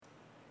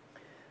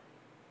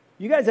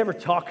You guys ever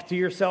talk to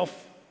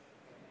yourself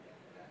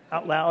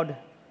out loud?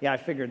 Yeah, I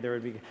figured there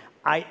would be.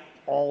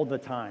 All the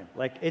time.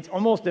 Like, it's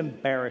almost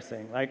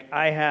embarrassing. Like,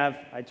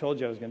 I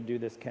told you I was going to do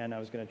this, Ken. I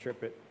was going to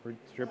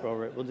trip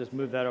over it. We'll just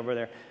move that over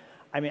there.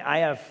 I mean, I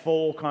have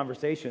full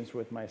conversations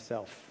with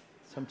myself.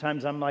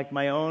 Sometimes I'm like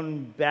my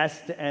own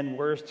best and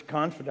worst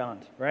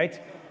confidant,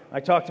 right? I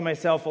talk to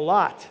myself a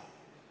lot.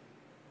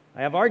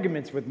 I have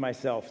arguments with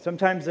myself.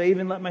 Sometimes I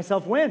even let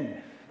myself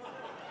win.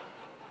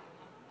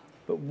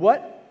 But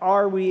what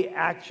are we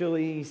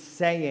actually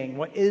saying?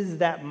 What is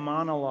that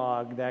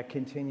monologue that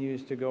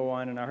continues to go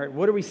on in our heart?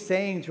 What are we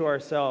saying to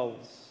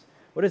ourselves?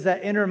 What is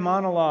that inner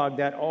monologue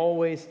that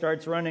always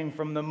starts running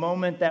from the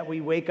moment that we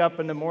wake up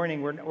in the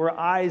morning where our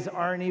eyes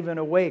aren't even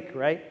awake,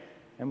 right?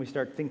 And we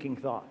start thinking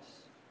thoughts,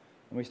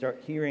 and we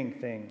start hearing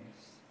things.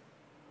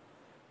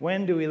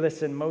 When do we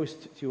listen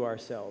most to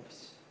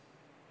ourselves?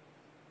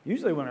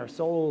 Usually when our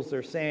souls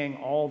are saying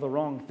all the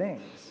wrong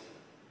things.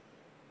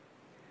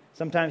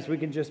 Sometimes we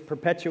can just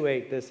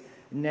perpetuate this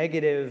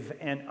negative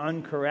and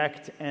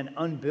incorrect and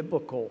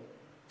unbiblical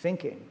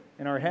thinking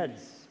in our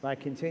heads by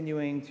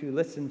continuing to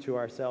listen to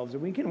ourselves.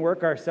 And we can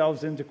work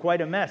ourselves into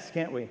quite a mess,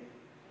 can't we?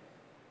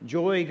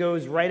 Joy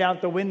goes right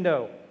out the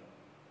window,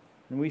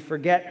 and we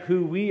forget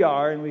who we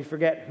are and we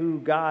forget who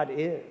God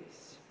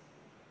is.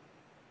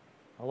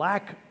 A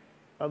lack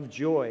of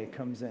joy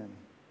comes in.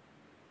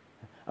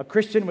 A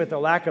Christian with a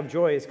lack of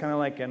joy is kind of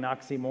like an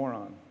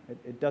oxymoron.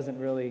 It doesn't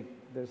really,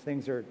 those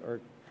things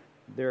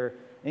they're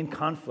in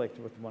conflict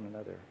with one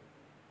another.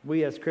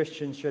 We as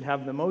Christians should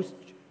have the most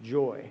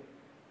joy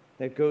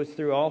that goes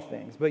through all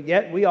things. But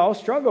yet we all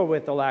struggle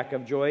with the lack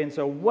of joy. And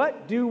so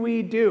what do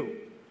we do?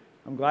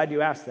 I'm glad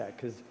you asked that,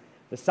 because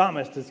the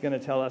psalmist is going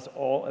to tell us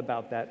all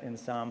about that in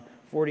Psalm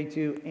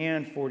 42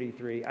 and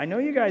 43. I know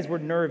you guys were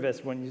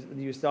nervous when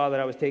you saw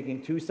that I was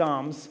taking two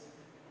psalms,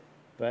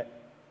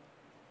 but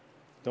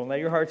don't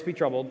let your hearts be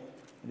troubled.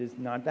 It is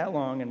not that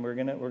long, and we're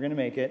gonna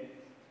make it.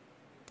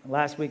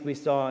 Last week we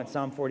saw in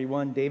Psalm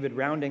 41, David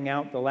rounding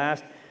out the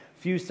last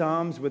few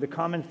Psalms with a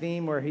common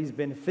theme where he's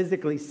been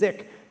physically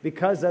sick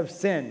because of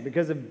sin,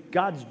 because of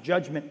God's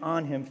judgment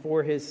on him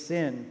for his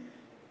sin.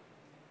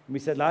 We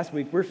said last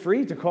week, we're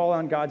free to call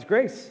on God's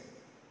grace,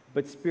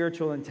 but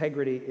spiritual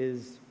integrity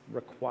is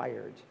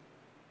required.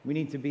 We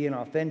need to be an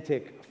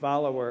authentic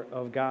follower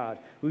of God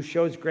who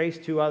shows grace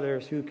to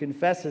others, who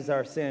confesses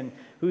our sin,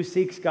 who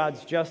seeks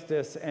God's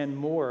justice, and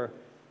more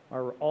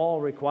are all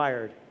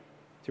required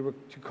to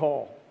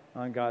call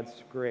on God's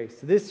grace.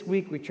 This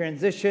week we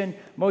transition.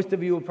 Most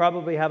of you will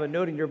probably have a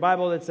note in your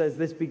Bible that says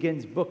this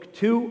begins book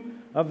 2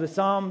 of the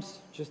Psalms,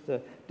 just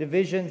the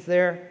divisions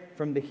there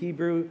from the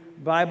Hebrew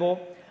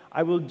Bible.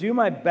 I will do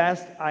my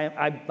best.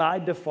 I by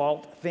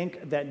default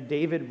think that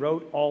David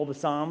wrote all the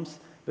Psalms,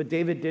 but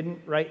David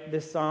didn't write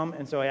this psalm,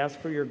 and so I ask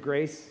for your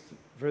grace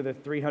for the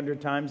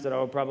 300 times that I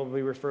will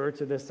probably refer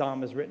to this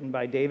psalm as written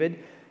by David.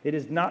 It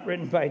is not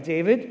written by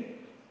David.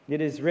 It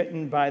is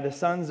written by the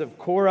sons of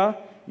Korah.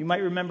 You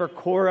might remember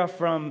Korah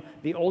from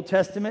the Old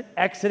Testament,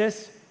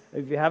 Exodus.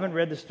 If you haven't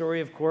read the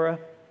story of Korah,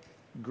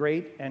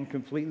 great and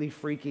completely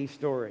freaky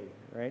story,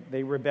 right?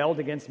 They rebelled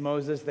against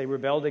Moses, they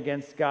rebelled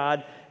against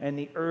God, and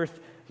the earth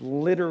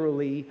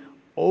literally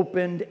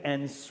opened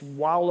and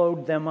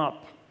swallowed them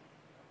up.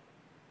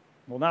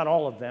 Well, not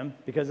all of them,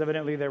 because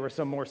evidently there were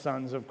some more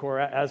sons of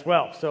Korah as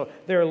well. So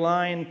their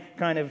line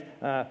kind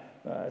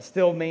of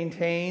still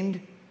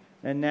maintained,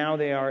 and now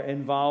they are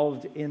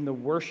involved in the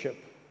worship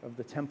of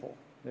the temple.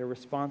 They're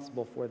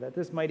responsible for that.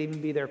 This might even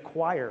be their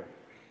choir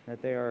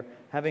that they are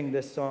having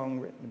this song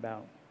written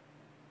about.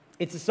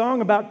 It's a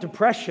song about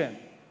depression.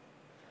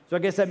 So I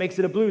guess that makes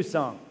it a blues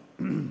song.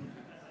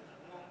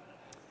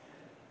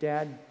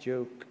 Dad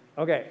joke.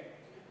 Okay.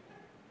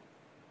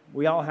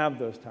 We all have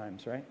those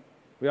times, right?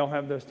 We all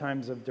have those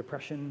times of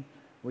depression.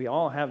 We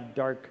all have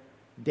dark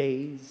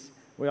days.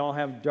 We all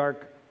have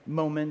dark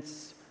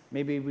moments.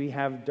 Maybe we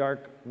have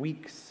dark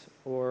weeks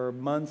or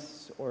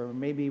months, or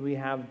maybe we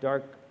have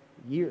dark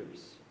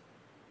years.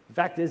 The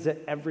fact is that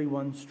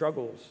everyone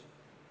struggles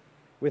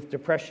with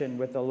depression,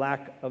 with a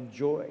lack of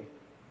joy.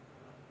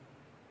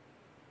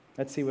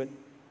 Let's see what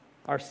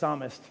our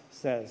psalmist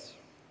says.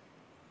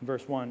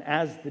 Verse 1,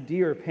 "As the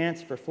deer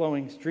pants for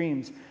flowing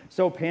streams,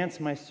 so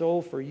pants my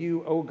soul for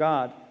you, O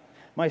God.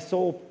 My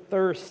soul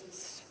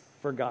thirsts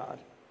for God,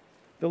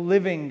 the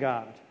living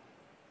God.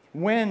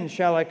 When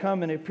shall I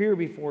come and appear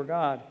before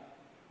God?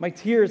 My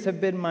tears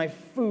have been my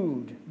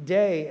food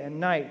day and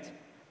night,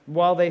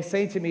 while they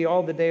say to me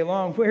all the day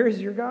long, 'Where is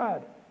your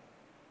God?'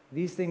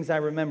 These things I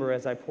remember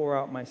as I pour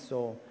out my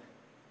soul,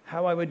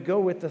 how I would go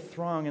with the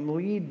throng and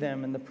lead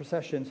them in the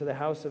procession to the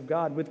house of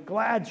God with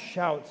glad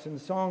shouts and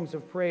songs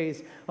of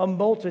praise, a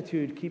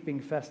multitude keeping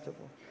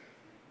festival.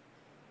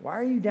 Why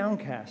are you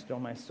downcast, O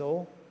my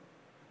soul?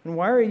 And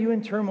why are you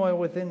in turmoil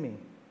within me?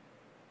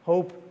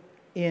 Hope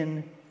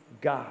in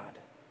God,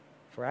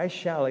 for I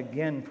shall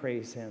again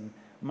praise him,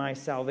 my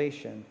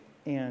salvation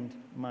and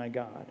my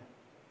God."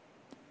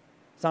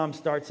 Psalm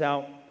starts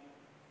out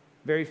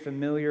very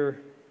familiar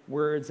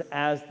words,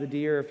 As the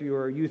Deer. If you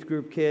were a youth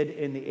group kid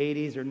in the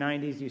 80s or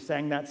 90s, you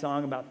sang that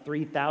song about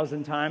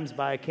 3,000 times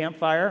by a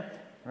campfire,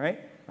 right?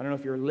 I don't know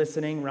if you're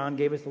listening. Ron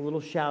gave us a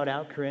little shout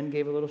out. Corinne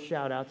gave a little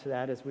shout out to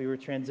that as we were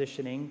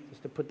transitioning,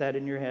 just to put that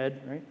in your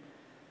head, right?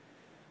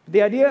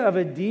 The idea of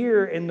a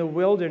deer in the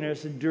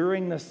wilderness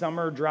during the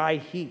summer dry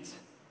heat,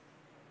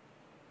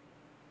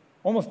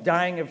 almost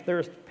dying of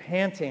thirst,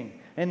 panting,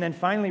 and then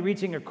finally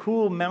reaching a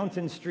cool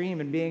mountain stream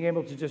and being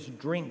able to just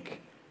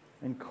drink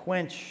and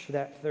quench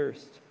that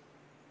thirst.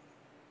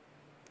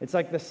 It's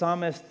like the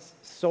psalmist's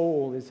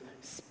soul is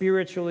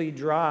spiritually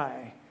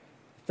dry,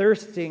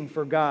 thirsting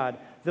for God,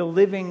 the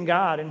living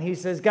God. And he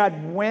says,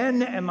 God,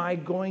 when am I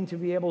going to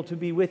be able to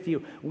be with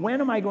you?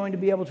 When am I going to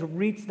be able to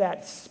reach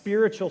that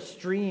spiritual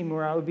stream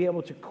where I will be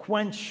able to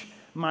quench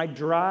my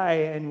dry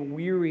and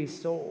weary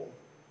soul?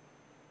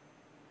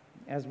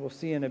 As we'll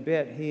see in a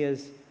bit, he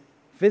is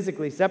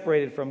physically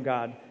separated from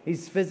God.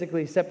 He's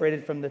physically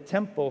separated from the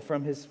temple,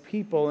 from his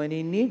people, and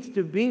he needs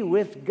to be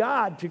with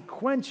God to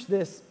quench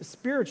this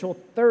spiritual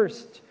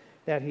thirst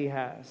that he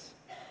has.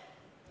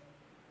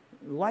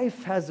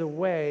 Life has a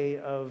way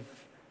of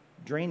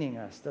draining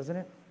us, doesn't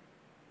it?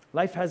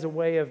 Life has a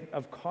way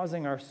of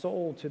causing our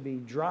soul to be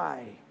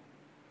dry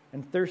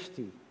and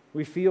thirsty.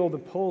 We feel the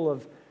pull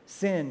of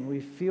sin. We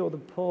feel the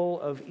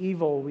pull of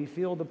evil. We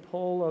feel the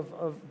pull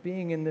of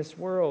being in this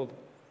world.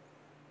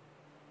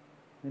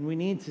 And we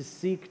need to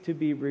seek to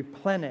be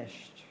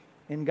replenished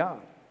in God.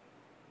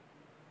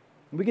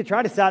 We could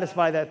try to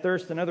satisfy that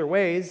thirst in other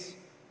ways,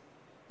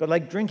 but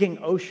like drinking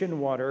ocean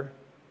water,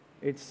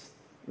 it's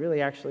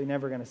really actually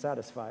never going to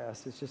satisfy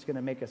us. It's just going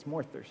to make us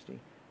more thirsty.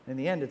 In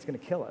the end, it's going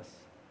to kill us.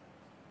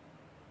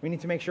 We need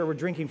to make sure we're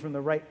drinking from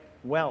the right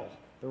well,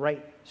 the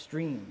right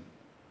stream,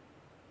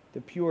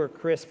 the pure,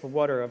 crisp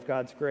water of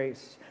God's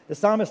grace. The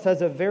psalmist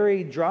has a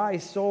very dry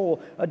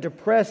soul, a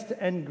depressed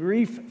and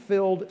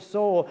grief-filled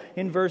soul.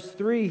 In verse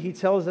 3, he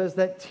tells us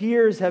that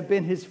tears have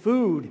been his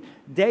food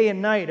day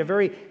and night, a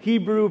very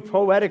Hebrew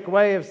poetic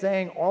way of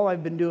saying all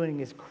I've been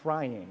doing is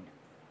crying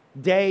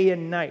day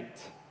and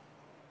night.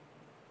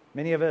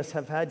 Many of us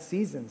have had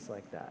seasons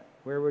like that,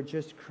 where we're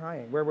just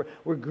crying, where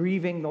we're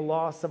grieving the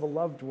loss of a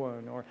loved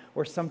one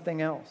or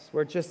something else,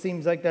 where it just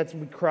seems like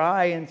we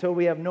cry until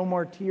we have no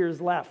more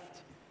tears left.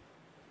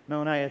 Mel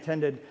and I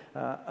attended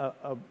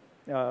a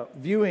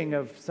viewing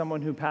of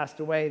someone who passed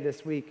away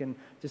this week, and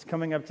just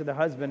coming up to the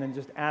husband and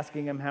just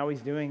asking him how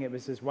he's doing. It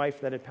was his wife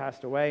that had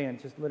passed away,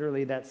 and just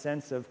literally that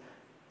sense of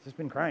just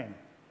been crying.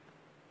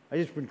 I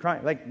just been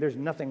crying. Like there's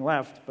nothing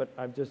left, but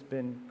I've just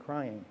been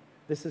crying.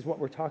 This is what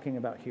we're talking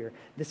about here.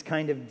 This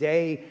kind of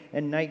day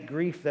and night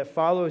grief that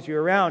follows you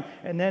around.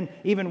 And then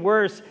even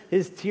worse,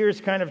 his tears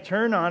kind of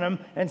turn on him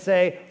and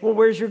say, well,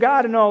 where's your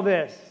God in all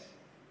this?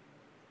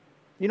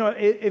 You know,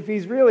 if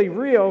he's really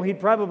real, he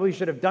probably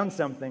should have done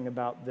something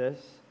about this.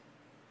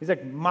 He's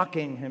like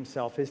mocking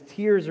himself. His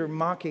tears are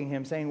mocking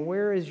him, saying,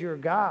 where is your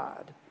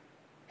God?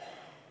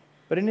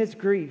 But in his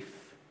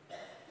grief,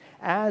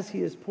 as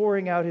he is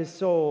pouring out his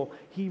soul,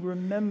 he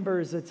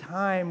remembers a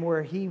time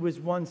where he was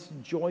once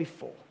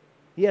joyful.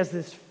 He has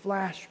this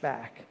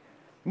flashback.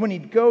 When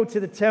he'd go to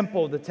the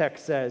temple, the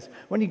text says,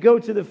 when he'd go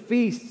to the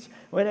feasts,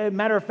 as a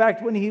matter of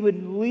fact, when he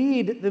would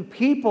lead the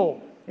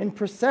people in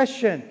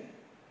procession,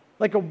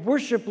 like a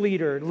worship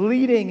leader,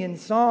 leading in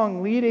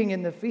song, leading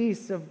in the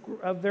feasts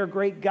of their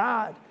great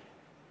God.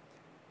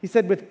 He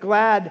said, with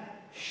glad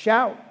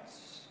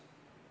shouts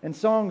and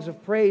songs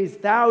of praise,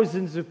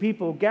 thousands of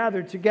people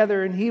gathered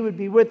together, and he would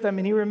be with them.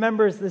 And he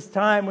remembers this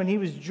time when he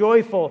was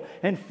joyful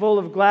and full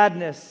of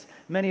gladness.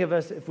 Many of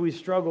us, if we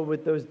struggle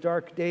with those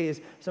dark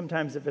days,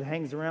 sometimes if it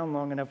hangs around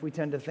long enough, we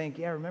tend to think,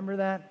 yeah, remember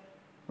that?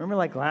 Remember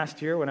like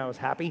last year when I was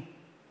happy?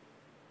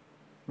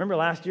 Remember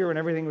last year when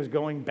everything was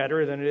going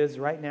better than it is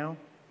right now?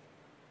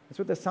 That's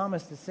what the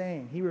psalmist is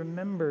saying. He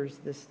remembers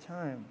this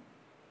time.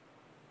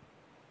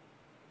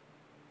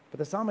 But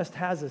the psalmist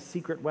has a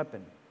secret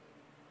weapon.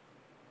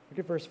 Look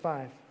at verse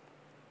 5.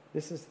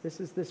 This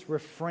is this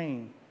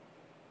refrain.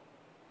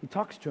 He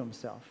talks to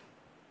himself.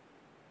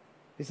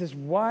 He says,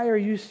 why are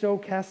you so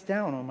cast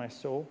down, O my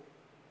soul?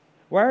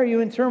 Why are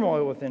you in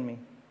turmoil within me?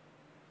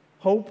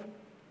 Hope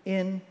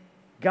in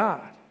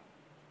God,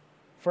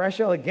 for I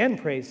shall again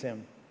praise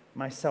him,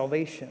 my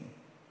salvation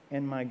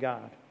and my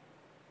God.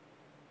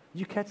 Did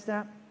you catch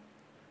that?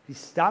 He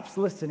stops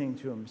listening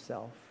to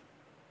himself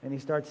and he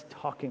starts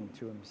talking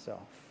to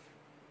himself.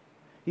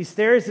 He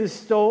stares his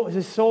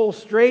soul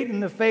straight in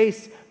the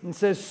face and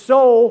says,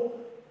 soul,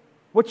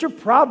 what's your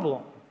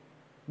problem?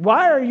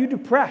 Why are you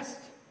depressed?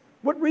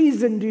 What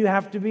reason do you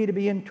have to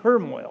be in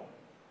turmoil?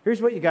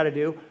 Here's what you got to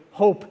do.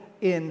 Hope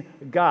in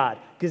God.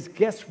 Because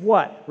guess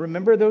what?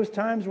 Remember those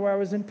times where I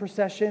was in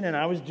procession and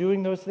I was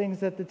doing those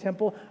things at the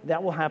temple?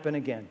 That will happen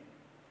again.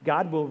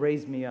 God will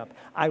raise me up.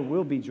 I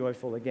will be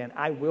joyful again.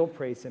 I will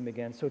praise him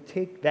again. So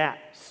take that,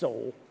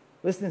 soul.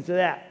 Listen to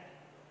that.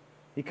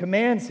 He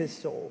commands his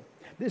soul.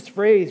 This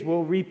phrase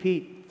will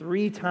repeat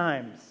 3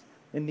 times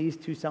in these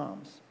 2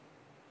 Psalms.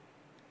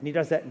 And he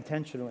does that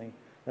intentionally.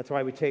 That's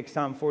why we take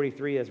Psalm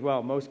 43 as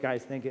well. Most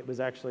guys think it was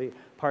actually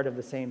part of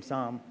the same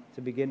psalm.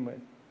 to begin with.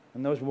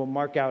 And those will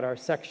mark out our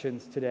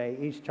sections today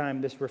each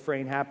time this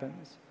refrain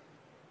happens.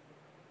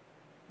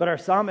 But our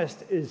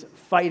psalmist is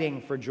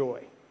fighting for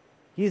joy.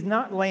 He's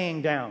not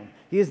laying down.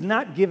 He is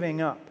not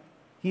giving up.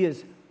 He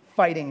is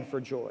fighting for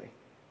joy.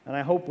 And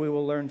I hope we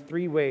will learn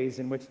 3 ways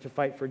in which to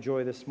fight for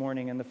joy this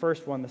morning. And the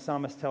first one, the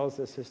psalmist tells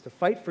us, is to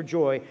fight for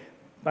joy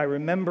by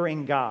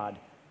remembering God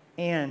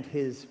and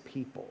his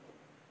people.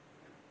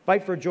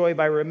 Fight for joy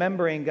by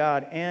remembering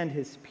God and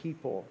his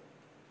people.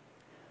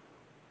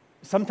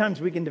 Sometimes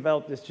we can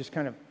develop this just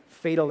kind of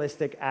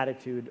fatalistic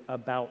attitude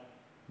about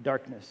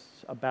darkness,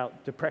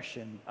 about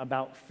depression,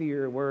 about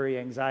fear, worry,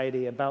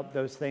 anxiety, about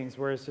those things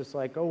where it's just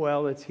like, oh,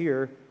 well, it's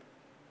here.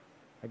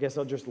 I guess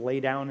I'll just lay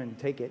down and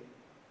take it.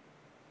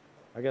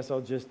 I guess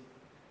I'll just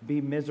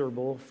be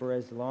miserable for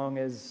as long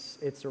as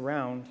it's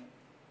around.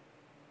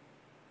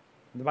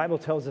 The Bible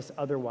tells us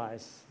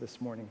otherwise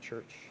this morning,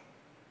 church.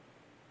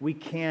 We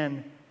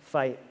can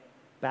fight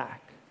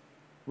back.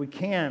 We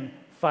can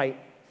fight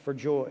for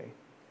joy.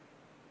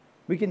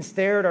 We can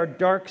stare at our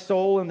dark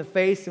soul in the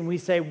face and we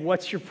say,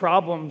 what's your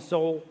problem,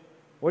 soul?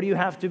 What do you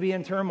have to be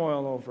in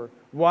turmoil over?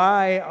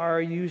 Why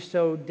are you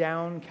so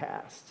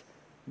downcast?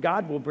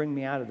 God will bring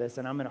me out of this,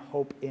 and I'm going to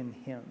hope in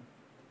him.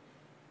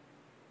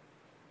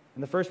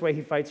 And the first way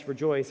he fights for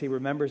joy is he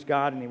remembers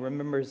God and he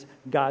remembers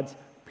God's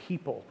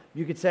people.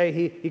 You could say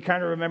he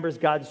kind of remembers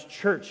God's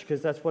church,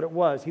 because that's what it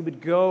was. He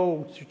would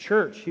go to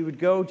church. He would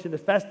go to the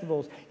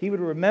festivals. He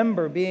would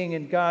remember being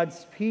in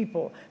God's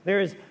people.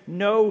 There is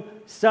no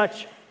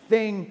such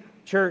thing,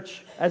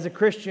 church, as a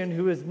Christian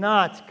who is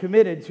not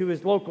committed to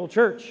his local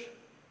church.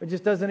 It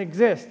just doesn't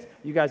exist.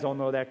 You guys all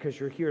know that because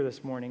you're here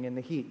this morning in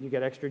the heat. You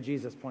get extra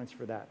Jesus points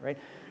for that, right?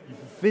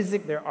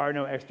 There are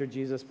no extra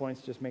Jesus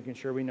points, just making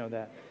sure we know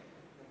that,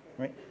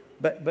 right?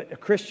 But a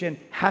Christian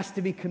has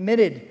to be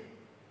committed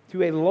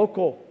to a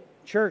local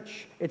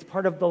church. It's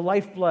part of the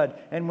lifeblood.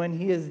 And when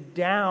he is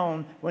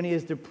down, when he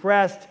is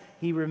depressed,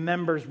 he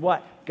remembers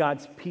what?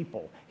 God's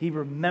people. He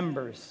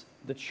remembers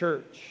the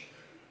church.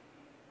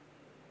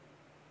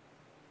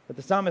 But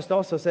the psalmist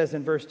also says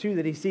in verse 2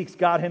 that he seeks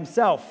God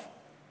himself.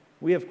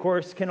 We, of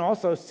course, can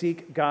also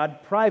seek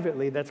God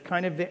privately. That's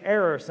kind of the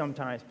error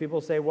sometimes. People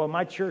say, well,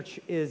 my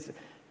church is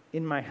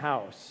in my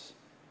house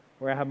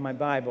where I have my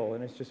Bible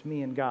and it's just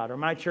me and God. Or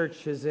my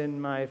church is in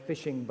my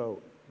fishing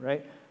boat,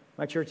 right?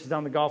 My church is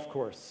on the golf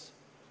course,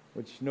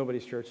 which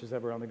nobody's church is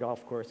ever on the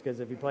golf course, because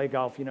if you play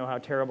golf, you know how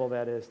terrible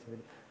that is.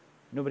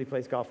 Nobody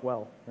plays golf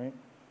well, right?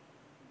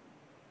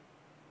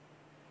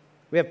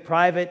 We have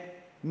private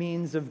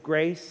means of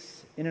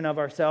grace in and of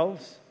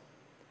ourselves,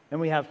 and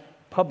we have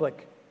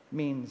public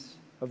means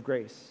of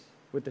grace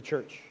with the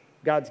church.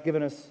 God's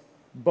given us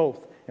both,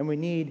 and we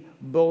need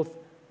both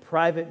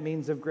private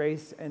means of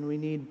grace, and we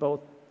need both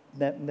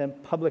the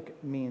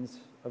public means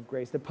of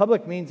grace. The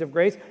public means of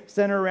grace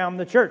center around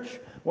the church,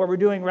 what we're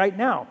doing right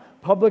now,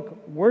 public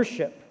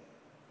worship.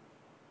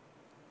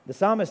 The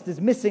psalmist is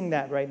missing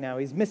that right now.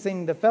 He's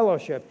missing the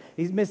fellowship.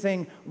 He's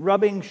missing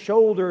rubbing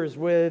shoulders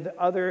with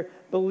other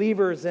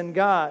believers in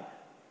God.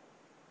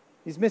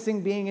 He's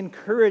missing being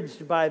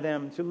encouraged by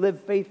them to live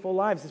faithful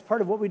lives. It's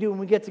part of what we do when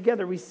we get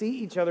together. We see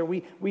each other.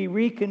 We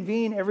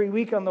reconvene every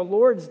week on the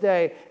Lord's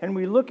Day, and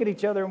we look at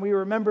each other and we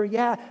remember,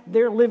 yeah,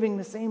 they're living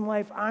the same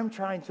life I'm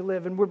trying to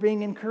live, and we're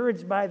being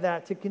encouraged by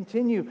that to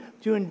continue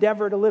to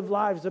endeavor to live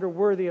lives that are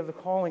worthy of the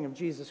calling of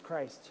Jesus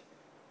Christ.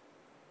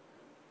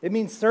 It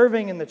means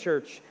serving in the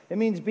church. It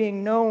means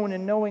being known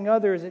and knowing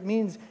others. It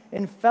means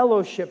in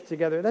fellowship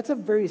together. That's a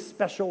very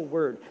special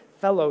word,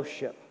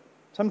 fellowship.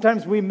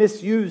 Sometimes we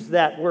misuse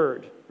that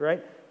word,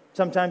 right?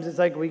 Sometimes it's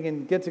like we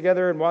can get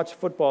together and watch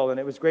football and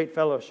it was great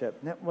fellowship.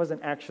 And that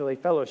wasn't actually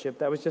fellowship.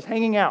 That was just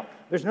hanging out.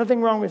 There's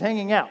nothing wrong with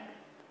hanging out,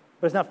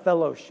 but it's not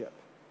fellowship.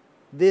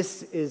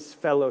 This is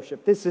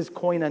fellowship. This is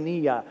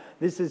koinonia.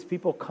 This is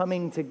people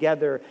coming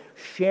together,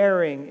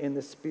 sharing in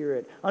the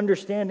Spirit,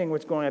 understanding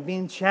what's going on,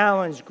 being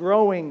challenged,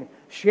 growing,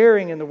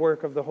 sharing in the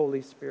work of the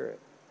Holy Spirit.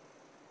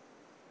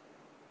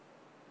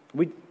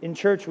 In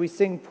church, we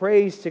sing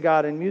praise to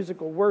God in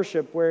musical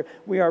worship where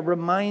we are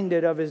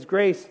reminded of His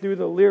grace through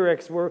the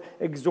lyrics. We're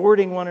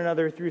exhorting one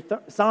another through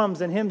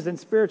psalms and hymns and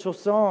spiritual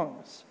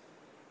songs,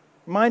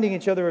 reminding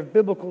each other of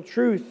biblical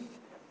truth.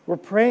 We're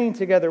praying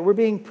together. We're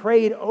being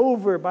prayed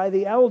over by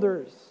the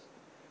elders.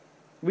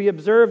 We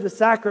observe the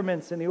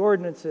sacraments and the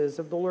ordinances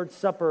of the Lord's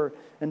Supper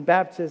and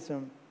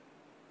baptism.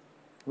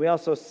 We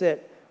also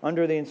sit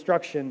under the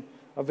instruction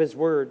of His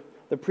Word,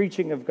 the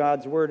preaching of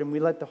God's Word, and we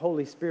let the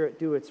Holy Spirit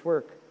do its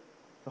work.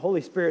 The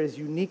Holy Spirit is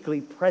uniquely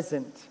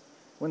present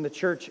when the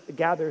church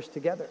gathers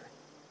together.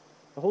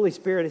 The Holy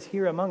Spirit is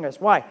here among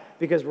us. Why?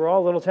 Because we're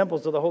all little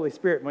temples of the Holy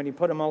Spirit. When you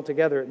put them all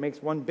together, it makes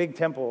one big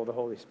temple of the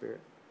Holy Spirit.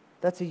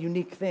 That's a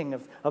unique thing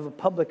of a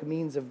public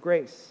means of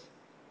grace.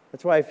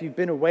 That's why if you've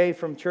been away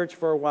from church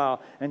for a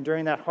while, and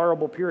during that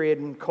horrible period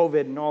in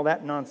COVID and all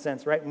that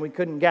nonsense, right, and we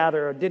couldn't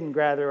gather or didn't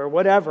gather or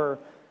whatever,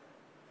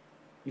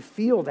 you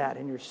feel that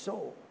in your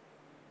soul.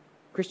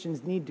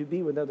 Christians need to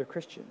be with other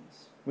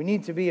Christians. We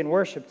need to be in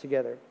worship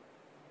together.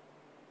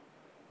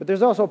 But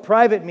there's also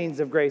private means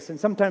of grace, and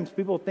sometimes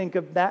people think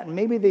of that, and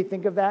maybe they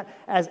think of that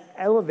as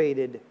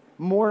elevated,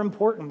 more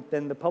important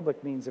than the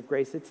public means of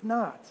grace. It's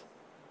not.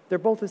 They're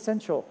both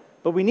essential,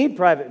 but we need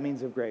private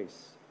means of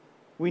grace.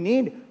 We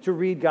need to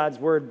read God's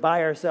word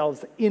by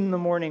ourselves in the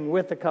morning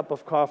with a cup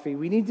of coffee.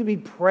 We need to be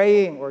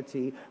praying, or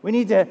tea. We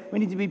need to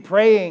be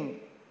praying,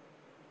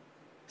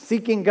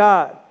 seeking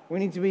God. We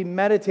need to be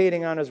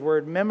meditating on His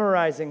word,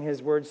 memorizing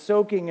His word,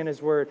 soaking in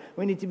His word.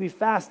 We need to be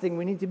fasting.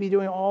 We need to be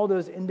doing all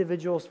those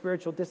individual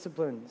spiritual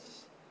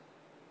disciplines.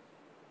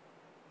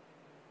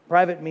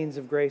 Private means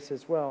of grace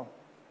as well.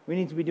 We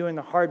need to be doing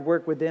the hard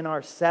work within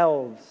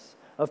ourselves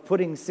of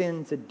putting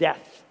sin to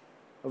death,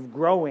 of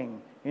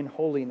growing in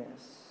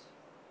holiness.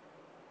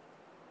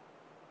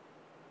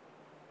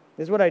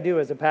 This is what I do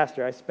as a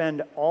pastor. I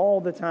spend all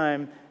the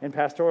time in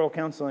pastoral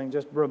counseling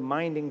just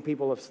reminding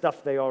people of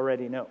stuff they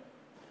already know.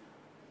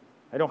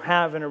 I don't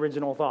have an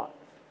original thought.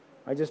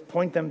 I just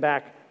point them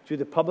back to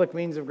the public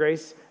means of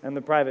grace and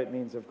the private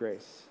means of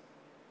grace.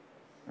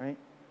 Right?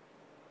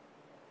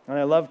 And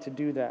I love to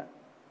do that.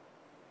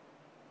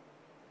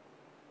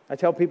 I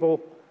tell people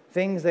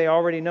things they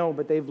already know,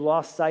 but they've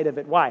lost sight of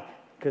it. Why?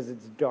 Because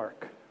it's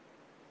dark.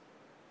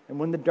 And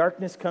when the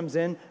darkness comes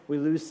in, we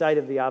lose sight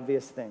of the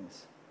obvious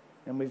things.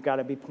 And we've got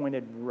to be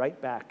pointed right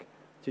back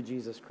to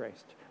Jesus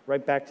Christ,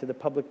 right back to the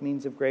public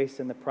means of grace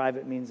and the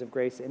private means of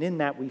grace. And in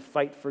that, we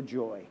fight for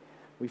joy.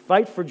 We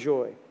fight for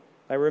joy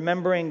by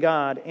remembering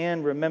God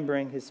and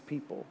remembering His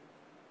people.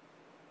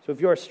 So if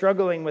you are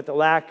struggling with a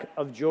lack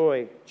of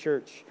joy,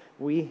 church,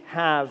 we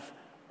have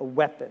a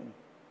weapon.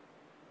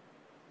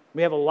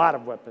 We have a lot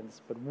of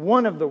weapons, but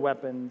one of the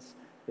weapons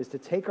is to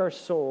take our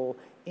soul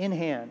in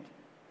hand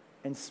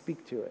and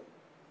speak to it.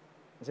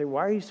 And say,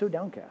 why are you so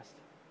downcast?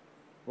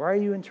 Why are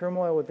you in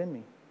turmoil within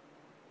me?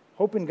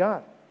 Hope in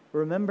God.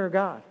 Remember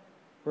God.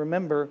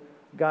 Remember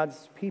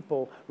God's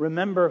people.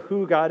 Remember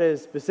who God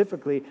is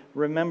specifically.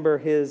 Remember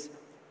His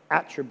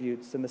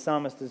attributes. And the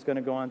psalmist is going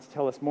to go on to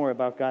tell us more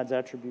about God's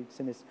attributes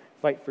in his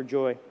fight for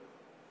joy.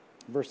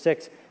 Verse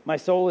 6, my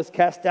soul is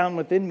cast down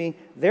within me.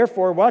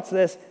 Therefore, watch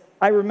this,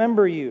 I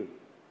remember you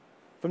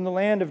from the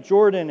land of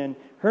Jordan and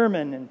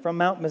Hermon and from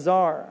Mount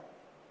Mizar.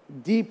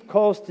 Deep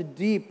calls to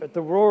deep at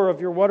the roar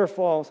of your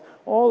waterfalls.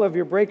 All of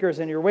your breakers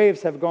and your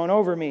waves have gone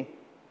over me.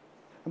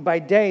 And by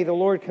day the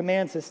Lord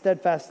commands His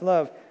steadfast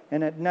love,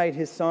 and at night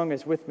His song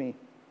is with me,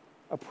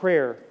 a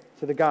prayer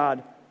to the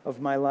God of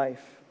my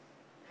life.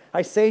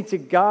 I say to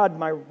God,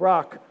 my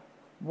rock,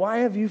 why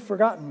have you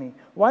forgotten me?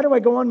 Why do I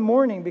go on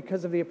mourning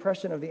because of the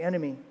oppression of the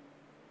enemy?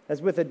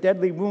 As with a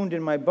deadly wound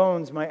in my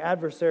bones, my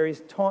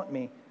adversaries taunt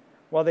me,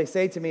 while they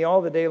say to me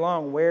all the day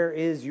long, where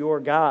is your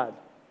God?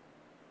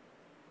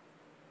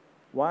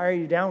 Why are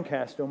you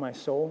downcast, O my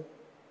soul?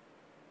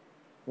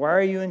 Why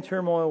are you in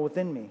turmoil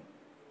within me?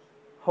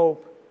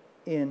 Hope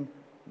in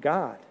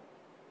God.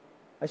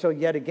 I shall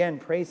yet again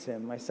praise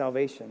Him, my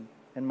salvation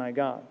and my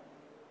God.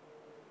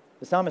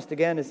 The psalmist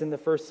again is in the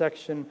first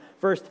section,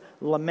 first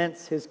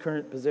laments his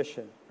current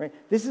position. Right?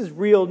 This is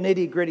real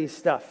nitty-gritty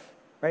stuff.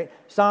 Right?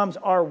 Psalms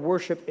are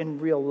worship in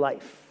real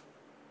life.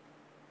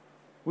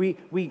 We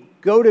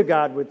go to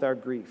God with our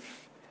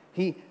grief.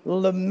 He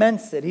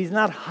laments it. He's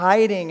not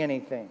hiding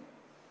anything.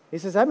 He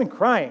says, I've been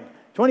crying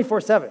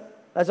 24/7.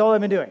 That's all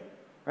I've been doing,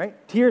 right?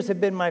 Tears have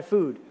been my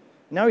food.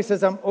 Now he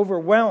says, I'm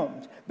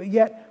overwhelmed. But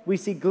yet we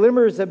see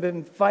glimmers have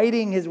been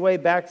fighting his way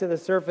back to the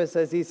surface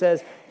as he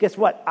says, guess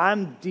what?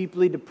 I'm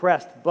deeply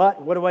depressed.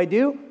 But what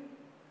do?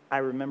 I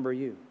remember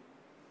you.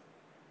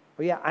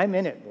 Well, yeah, I'm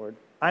in it, Lord.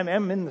 I'm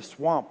in the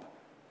swamp.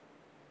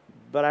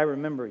 But I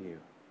remember you.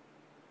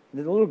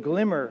 There's a little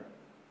glimmer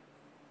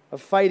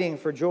of fighting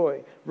for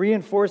joy,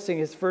 reinforcing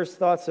his first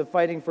thoughts of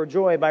fighting for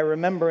joy by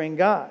remembering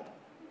God.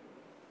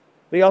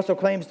 But he also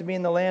claims to be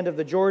in the land of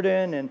the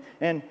Jordan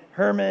and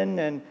Hermon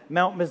and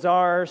Mount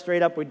Mizar.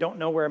 Straight up, we don't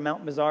know where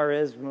Mount Mizar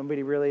is.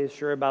 Nobody really is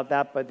sure about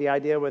that. But the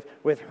idea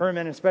with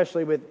Hermon,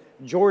 especially with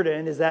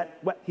Jordan, is that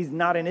he's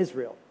not in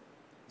Israel.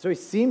 So he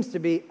seems to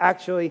be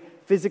actually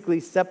physically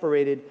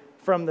separated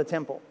from the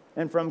temple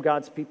and from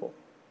God's people.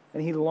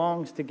 And he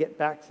longs to get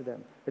back to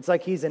them. It's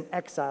like he's in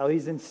exile.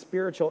 He's in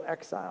spiritual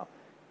exile.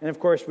 And of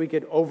course, we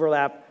could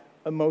overlap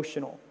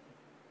emotional,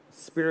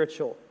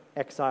 spiritual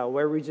exile,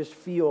 where we just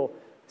feel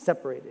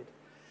separated,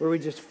 where we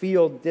just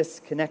feel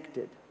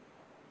disconnected.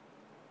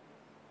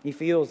 He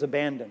feels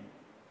abandoned.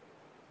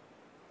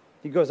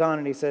 He goes on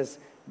and he says,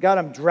 God,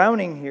 I'm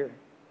drowning here.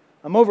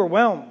 I'm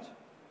overwhelmed.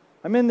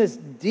 I'm in this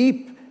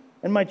deep,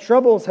 and my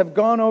troubles have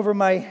gone over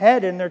my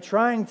head, and they're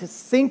trying to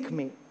sink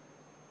me.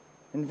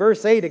 And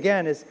verse 8,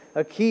 again, is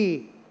a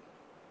key.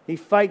 He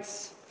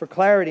fights for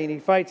clarity, and he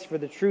fights for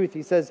the truth.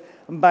 He says,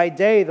 by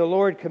day the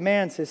Lord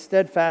commands His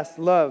steadfast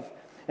love,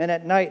 and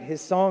at night His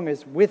song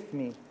is with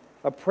me,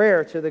 a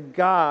prayer to the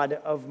God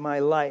of my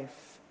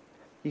life.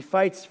 He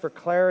fights for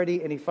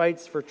clarity and he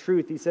fights for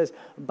truth. He says,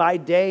 by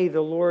day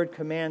the Lord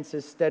commands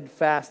His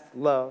steadfast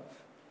love,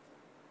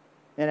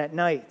 and at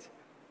night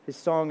His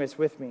song is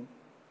with me.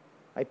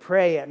 I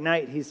pray at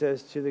night, he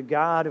says, to the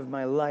God of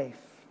my life.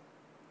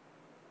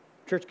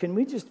 Church, can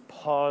we just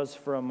pause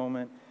for a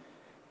moment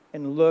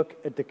and look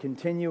at the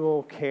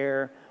continual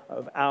care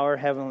of our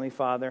Heavenly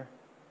Father?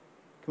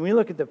 Can we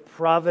look at the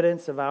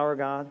providence of our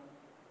God?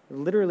 It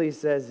literally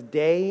says,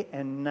 day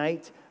and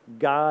night,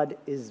 God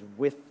is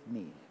with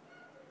me.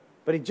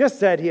 But he just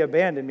said he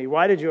abandoned me.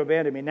 Why did you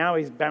abandon me? Now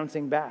he's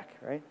bouncing back,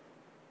 right?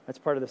 That's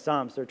part of the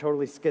Psalms. They're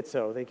totally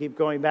schizo. They keep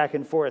going back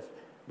and forth.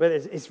 But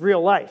it's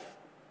real life.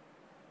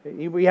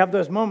 We have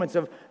those moments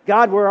of,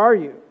 God, where are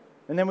you?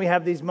 And then we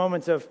have these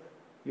moments of,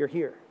 you're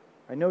here.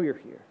 I know you're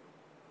here.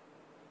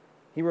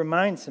 He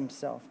reminds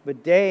himself.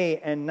 But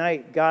day and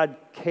night, God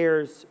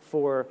cares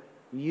for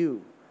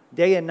you.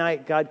 Day and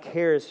night, God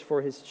cares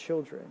for his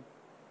children.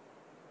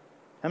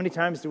 How many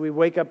times do we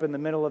wake up in the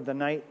middle of the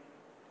night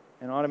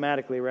and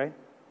automatically, right?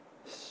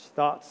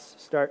 Thoughts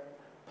start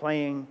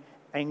playing,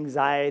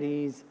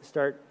 anxieties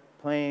start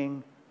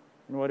playing,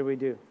 and what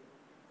do?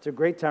 It's a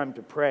great time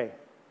to pray.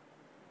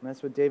 And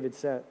that's what David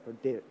said, or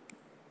David,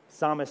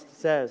 psalmist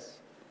says.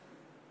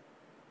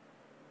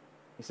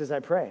 He says, I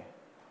pray.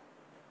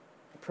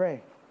 I pray.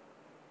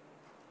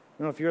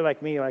 I don't know if you're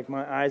like me, like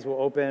my eyes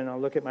will open and I'll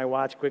look at my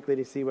watch quickly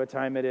to see what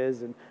time it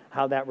is and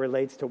how that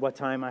relates to what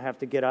time I have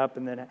to get up.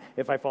 And then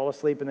if I fall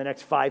asleep in the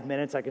next 5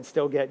 minutes, I can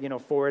still get,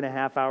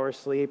 4.5 hours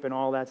sleep and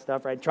all that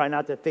stuff, right? Try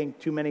not to think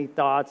too many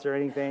thoughts or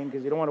anything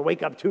because you don't want to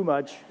wake up too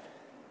much.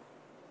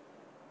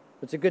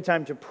 It's a good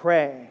time to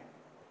pray.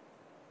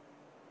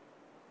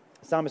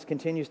 The psalmist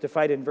continues to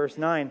fight in verse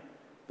 9,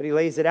 but he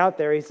lays it out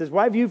there. He says,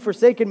 why have you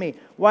forsaken me?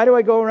 Why do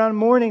I go around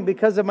mourning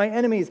because of my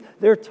enemies?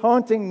 They're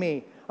taunting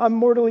me. I'm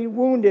mortally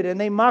wounded,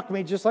 and they mock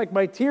me just like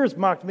my tears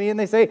mocked me, and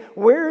they say,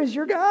 where is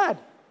your God?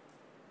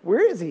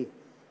 Where is he?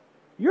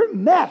 You're a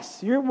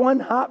mess. You're one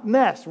hot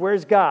mess.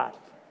 Where's God?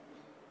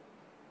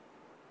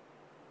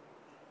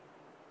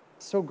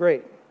 So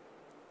great.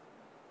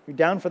 You're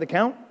down for the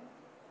count,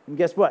 and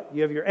guess what?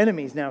 You have your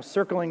enemies now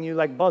circling you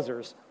like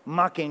buzzers,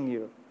 mocking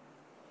you.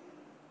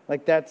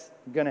 Like that's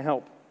going to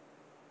help.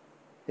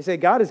 They say,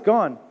 God is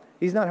gone.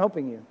 He's not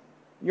helping you.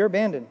 You're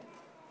abandoned.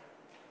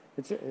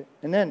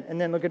 And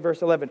then look at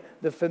verse 11,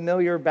 the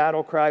familiar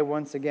battle cry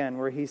once again,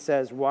 where he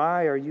says,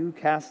 why are you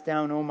cast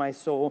down, O my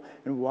soul,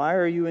 and why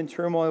are you in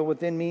turmoil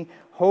within me?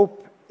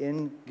 Hope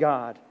in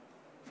God,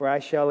 for I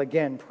shall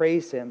again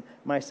praise him,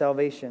 my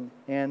salvation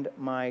and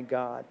my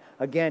God.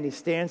 Again, he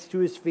stands to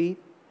his feet.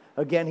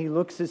 Again, he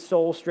looks his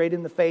soul straight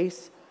in the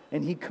face,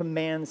 and he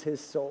commands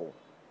his soul.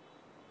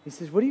 He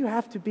says, what do you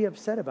have to be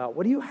upset about?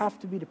 What do you have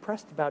to be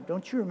depressed about?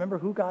 Don't you remember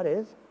who God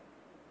is?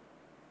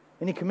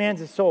 And he commands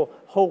his soul,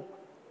 hope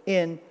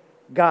in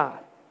God.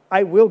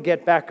 I will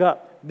get back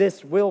up.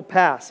 This will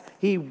pass.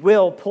 He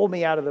will pull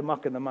me out of the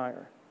muck and the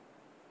mire.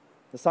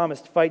 The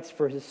psalmist fights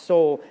for his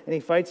soul, and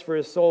he fights for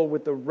his soul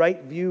with the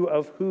right view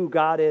of who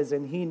God is,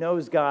 and he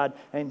knows God,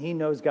 and he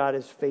knows God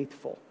is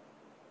faithful.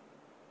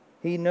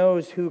 He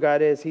knows who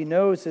God is. He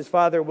knows his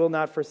Father will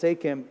not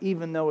forsake him,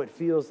 even though it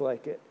feels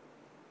like it.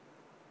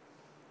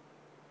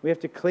 We have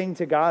to cling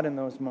to God in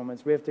those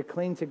moments. We have to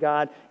cling to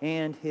God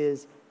and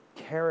his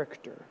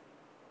character.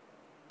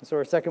 So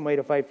our second way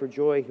to fight for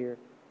joy here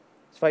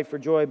is fight for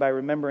joy by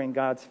remembering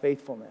God's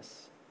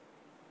faithfulness.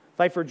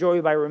 Fight for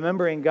joy by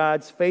remembering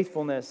God's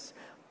faithfulness.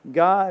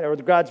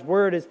 God's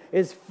word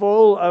is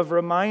full of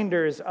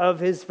reminders of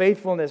his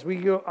faithfulness. We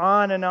go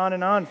on and on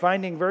and on,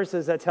 finding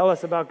verses that tell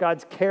us about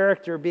God's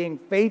character being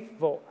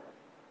faithful.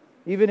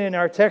 Even in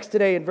our text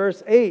today in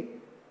verse 8,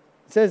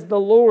 it says, the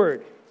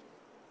Lord.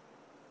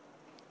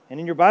 And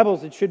in your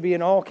Bibles, it should be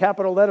in all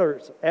capital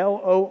letters,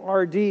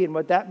 L-O-R-D. And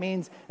what that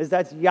means is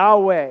that's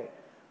Yahweh.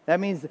 That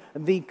means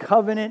the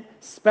covenant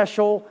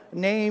special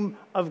name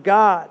of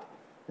God.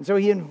 And so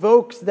he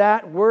invokes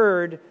that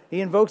word,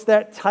 he invokes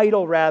that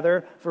title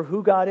rather, for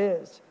who God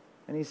is.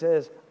 And he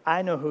says,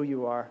 I know who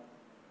you are.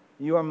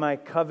 You are my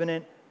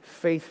covenant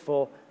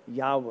faithful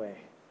Yahweh.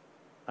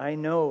 I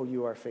know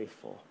you are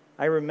faithful.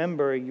 I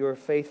remember your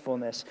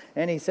faithfulness.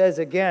 And he says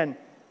again,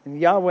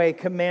 Yahweh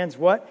commands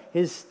what?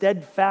 His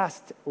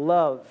steadfast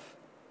love.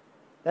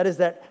 That is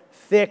that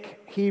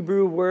thick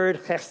Hebrew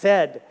word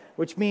chesed,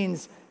 which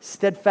means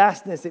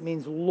steadfastness. It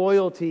means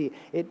loyalty.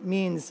 It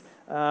means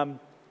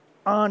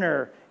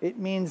honor. It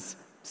means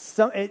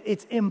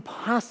it's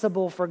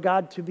impossible for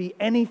God to be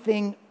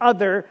anything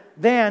other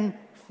than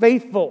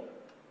faithful,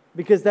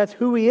 because that's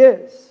who he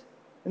is.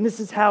 And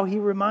this is how he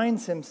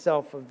reminds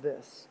himself of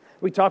this.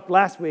 We talked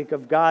last week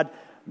of God,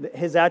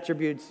 his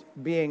attributes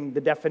being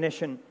the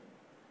definition,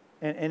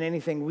 and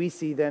anything we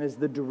see then is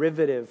the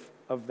derivative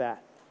of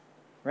that,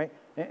 right?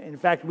 In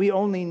fact, we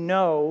only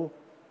know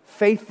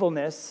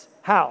faithfulness,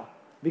 how?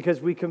 Because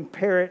we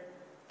compare it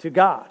to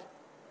God.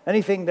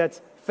 Anything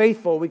that's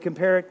faithful, we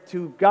compare it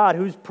to God,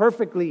 who's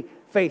perfectly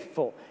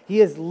faithful.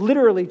 He is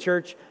literally,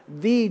 church,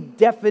 the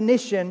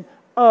definition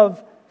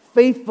of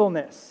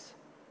faithfulness.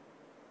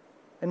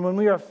 And when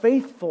we are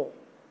faithful,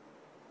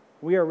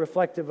 we are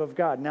reflective of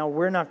God. Now,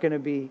 we're not going to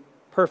be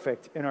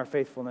perfect in our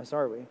faithfulness,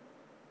 are we?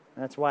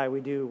 And that's why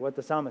we do what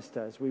the psalmist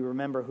does. We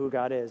remember who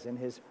God is in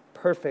his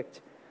perfect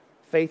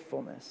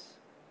faithfulness.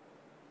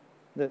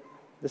 The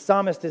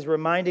psalmist is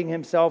reminding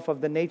himself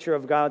of the nature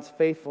of God's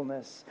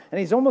faithfulness. And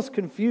he's almost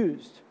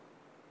confused.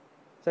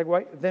 It's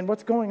like, then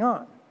what's going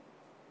on?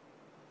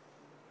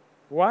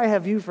 Why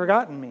have you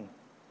forgotten me?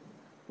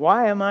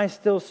 Why am I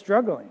still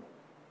struggling?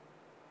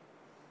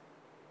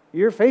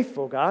 You're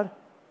faithful, God.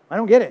 I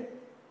don't get it.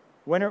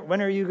 When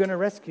are you going to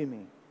rescue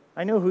me?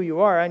 I know who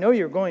you are. I know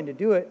you're going to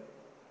do it.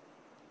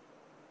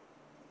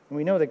 And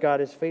we know that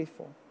God is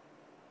faithful.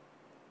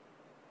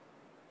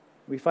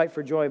 We fight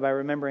for joy by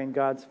remembering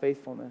God's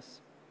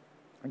faithfulness.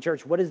 And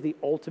church, what is the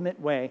ultimate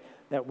way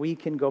that we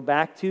can go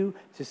back to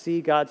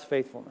see God's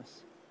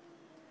faithfulness?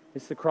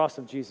 It's the cross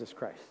of Jesus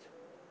Christ.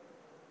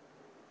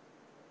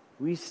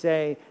 We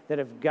say that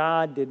if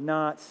God did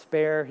not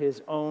spare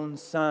his own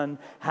Son,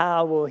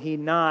 how will he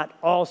not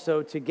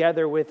also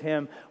together with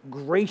him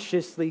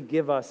graciously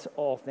give us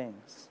all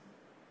things?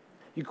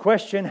 You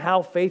question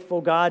how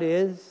faithful God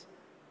is?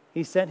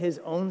 He sent his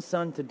own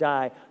Son to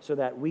die so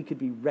that we could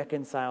be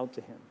reconciled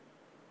to him.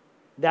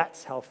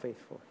 That's how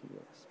faithful he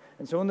is.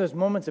 And so in those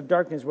moments of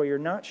darkness where you're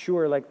not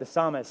sure, like the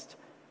psalmist,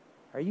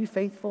 are you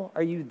faithful?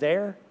 Are you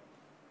there?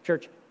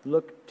 Church,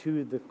 look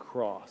to the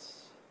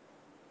cross.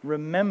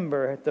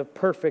 Remember the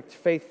perfect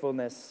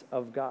faithfulness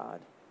of God.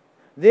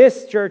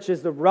 This, church,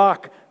 is the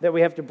rock that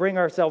we have to bring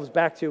ourselves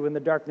back to when the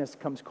darkness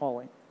comes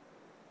calling.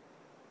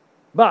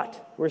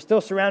 But we're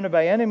still surrounded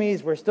by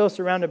enemies. We're still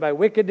surrounded by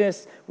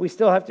wickedness. We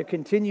still have to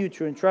continue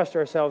to entrust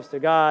ourselves to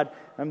God.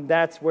 And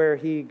that's where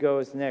he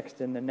goes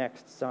next in the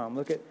next psalm.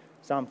 Look at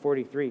Psalm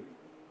 43.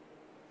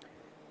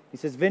 He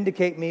says,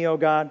 "Vindicate me, O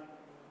God.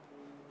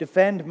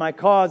 Defend my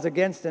cause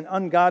against an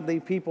ungodly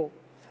people.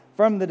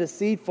 From the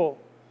deceitful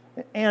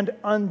and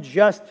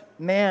unjust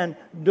man,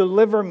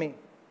 deliver me.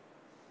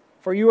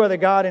 For you are the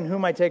God in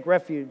whom I take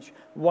refuge.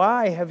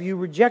 Why have you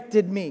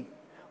rejected me?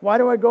 Why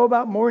do I go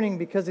about mourning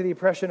because of the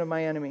oppression of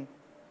my enemy?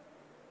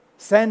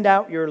 Send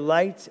out your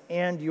light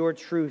and your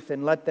truth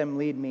and let them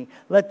lead me.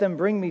 Let them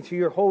bring me to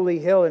your holy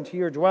hill and to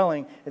your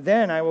dwelling.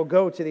 Then I will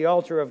go to the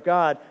altar of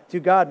God, to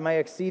God my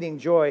exceeding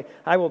joy.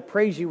 I will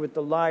praise you with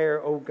the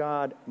lyre, O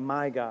God,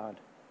 my God.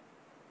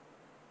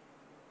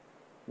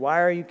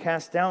 Why are you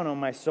cast down, O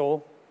my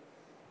soul?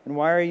 And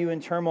why are you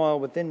in turmoil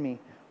within me?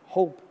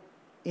 Hope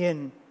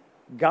in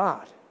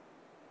God.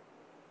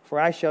 For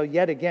I shall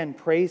yet again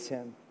praise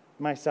him,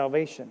 my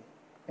salvation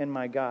and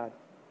my God."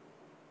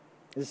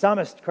 The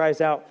psalmist cries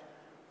out,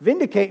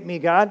 "Vindicate me,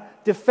 God.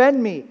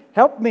 Defend me.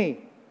 Help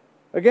me."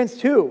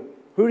 Against who?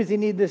 Who does he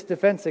need this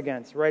defense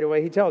against? Right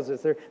away he tells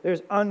us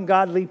there's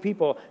ungodly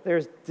people.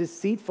 There's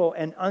deceitful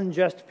and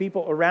unjust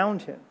people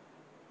around him.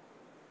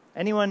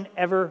 Anyone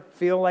ever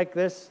feel like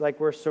this? Like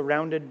we're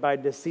surrounded by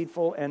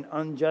deceitful and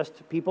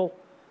unjust people?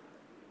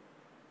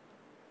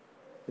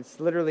 It's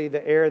literally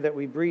the air that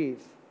we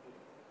breathe.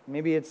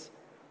 Maybe it's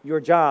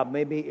your job.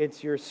 Maybe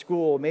it's your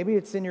school. Maybe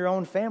it's in your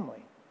own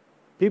family.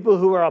 People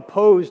who are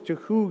opposed to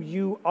who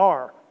you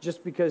are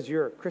just because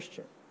you're a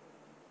Christian.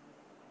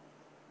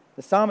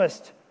 The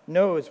psalmist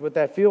knows what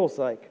that feels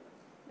like,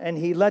 and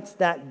he lets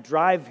that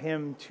drive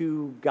him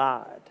to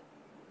God.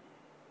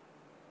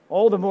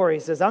 All the more, he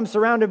says, I'm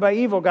surrounded by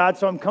evil, God,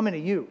 so I'm coming to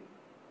you.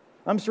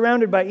 I'm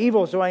surrounded by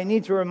evil, so I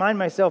need to remind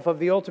myself of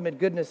the ultimate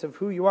goodness of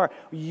who you are.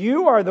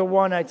 You are the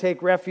one I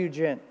take refuge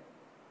in.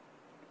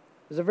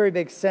 There's a very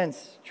big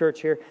sense,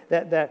 church, here,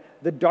 that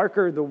the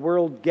darker the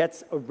world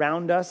gets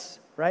around us,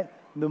 right,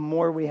 the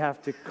more we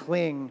have to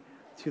cling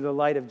to the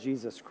light of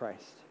Jesus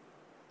Christ.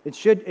 It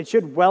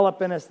should well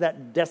up in us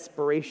that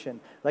desperation.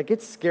 Like,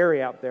 it's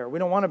scary out there. We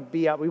don't want to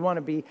be out. We want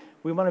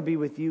to be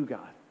with you,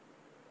 God.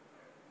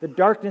 The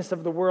darkness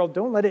of the world,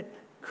 don't let it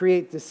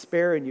create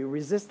despair in you.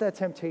 Resist that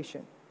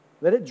temptation.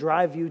 Let it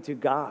drive you to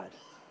God.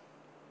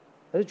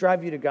 Let it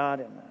drive you to God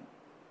in that.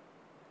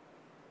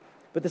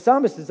 But the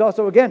psalmist is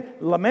also, again,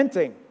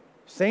 lamenting.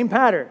 Same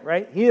pattern,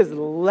 right? He is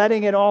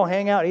letting it all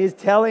hang out. He is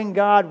telling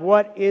God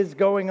what is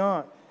going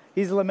on.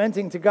 He's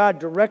lamenting to God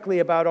directly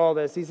about all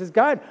this. He says,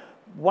 God,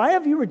 why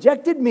have you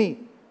rejected me?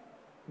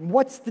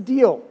 What's the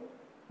deal?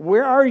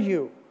 Where are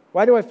you?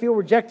 Why do I feel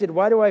rejected?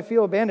 Why do I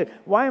feel abandoned?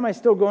 Why am I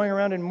still going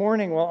around in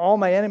mourning while all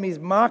my enemies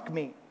mock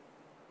me?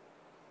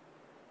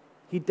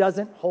 He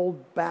doesn't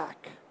hold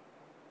back.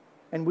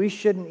 And we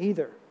shouldn't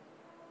either.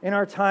 In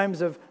our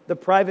times of the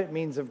private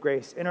means of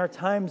grace, in our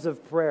times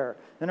of prayer,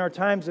 in our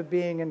times of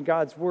being in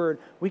God's Word,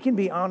 we can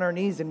be on our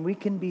knees and we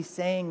can be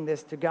saying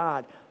this to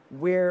God.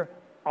 Where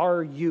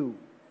are you?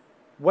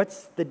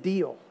 What's the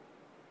deal?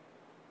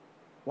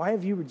 Why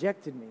have you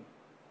rejected me?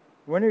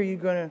 When are you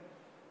going to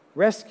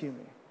rescue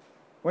me?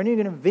 When are you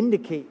going to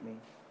vindicate me?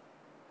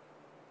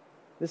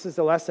 This is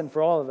a lesson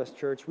for all of us,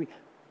 church.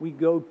 We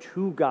go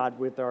to God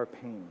with our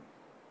pain.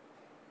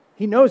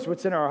 He knows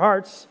what's in our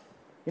hearts.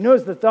 He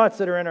knows the thoughts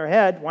that are in our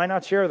head. Why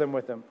not share them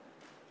with him?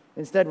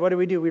 Instead, what do?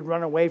 We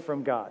run away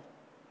from God.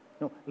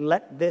 No,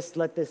 let this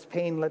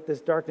pain, let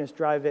this darkness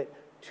drive it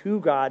to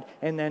God,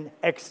 and then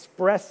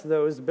express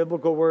those,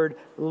 biblical word,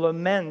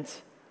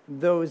 lament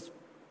those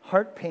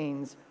heart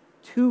pains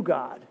to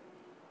God,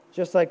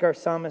 just like our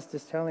psalmist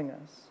is telling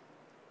us.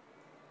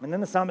 And then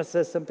the psalmist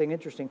says something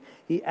interesting.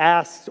 He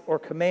asks or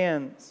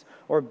commands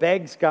or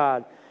begs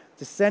God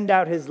to send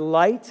out his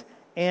light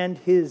and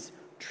his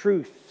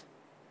truth.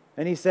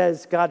 And he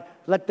says, God,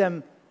 let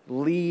them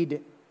lead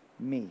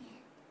me.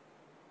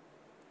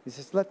 He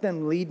says, let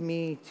them lead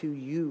me to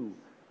you.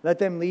 Let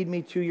them lead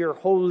me to your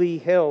holy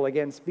hill.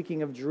 Again,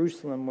 speaking of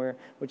Jerusalem,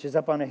 which is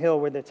up on a hill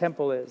where the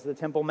temple is, the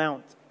Temple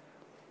Mount,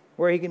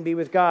 where he can be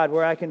with God,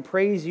 where I can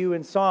praise you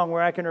in song,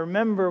 where I can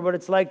remember what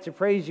it's like to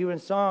praise you in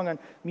song on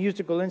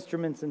musical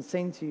instruments and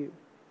sing to you.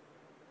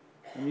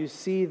 And you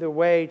see the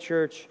way,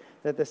 church,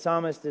 that the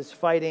psalmist is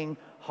fighting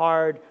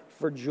hard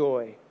for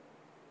joy.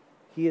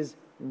 He is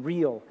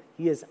real.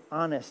 He is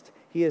honest.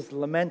 He is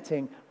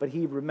lamenting, but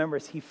he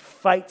remembers. He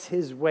fights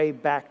his way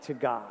back to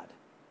God,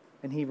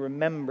 and he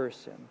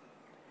remembers him.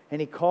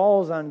 And he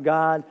calls on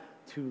God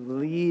to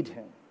lead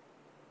him.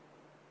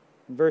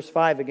 In verse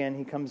 5 again,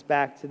 he comes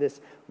back to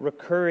this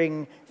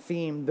recurring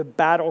theme, the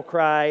battle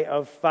cry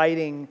of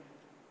fighting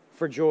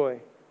for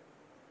joy.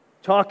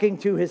 Talking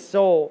to his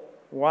soul,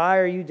 why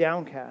are you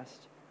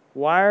downcast?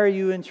 Why are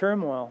you in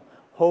turmoil?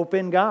 Hope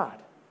in God.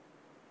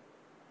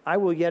 I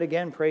will yet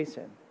again praise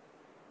him.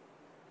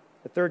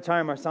 The third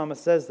time our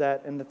psalmist says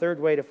that, and the third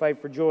way to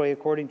fight for joy,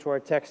 according to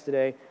our text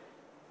today,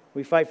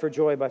 we fight for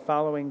joy by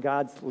following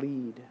God's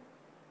lead.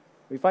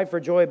 We fight for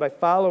joy by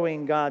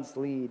following God's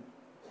lead.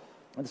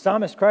 And the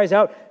psalmist cries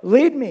out,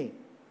 lead me.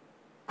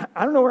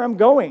 I don't know where I'm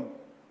going.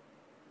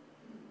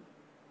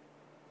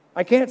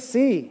 I can't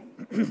see.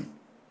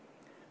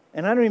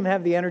 And I don't even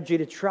have the energy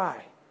to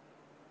try.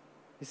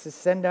 He says,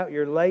 send out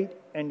your light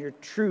and your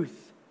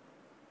truth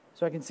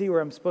so I can see where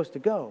I'm supposed to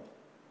go.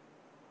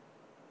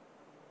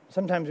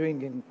 Sometimes we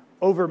can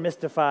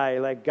over-mystify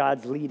like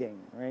God's leading,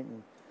 right?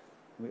 And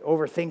we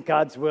overthink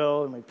God's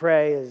will and we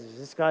pray, is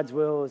this God's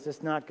will? Is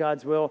this not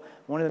God's will?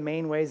 One of the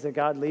main ways that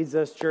God leads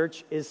us,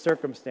 church, is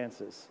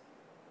circumstances.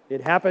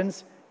 It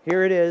happens.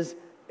 Here it is.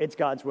 It's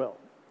God's will.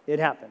 It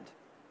happened.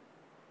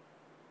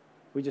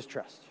 We just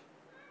trust.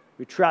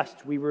 We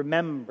trust. We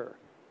remember.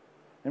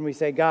 And we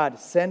say, God,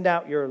 send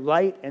out your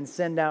light and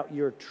send out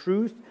your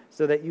truth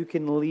so that you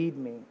can lead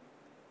me.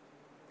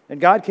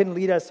 And God can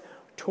lead us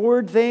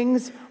toward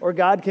things, or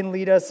God can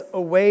lead us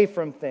away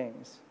from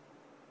things.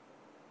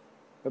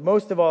 But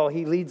most of all,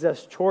 he leads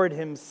us toward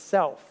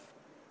himself,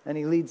 and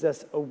he leads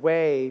us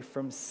away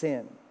from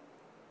sin.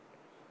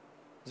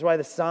 That's why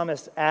the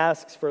psalmist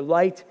asks for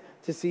light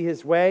to see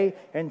his way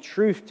and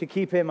truth to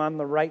keep him on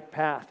the right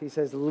path. He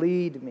says,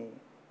 lead me.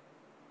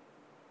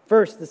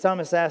 First, the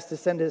psalmist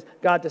asks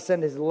God to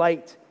send his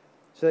light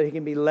so that he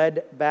can be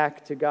led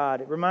back to God.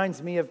 It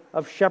reminds me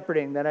of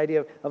shepherding, that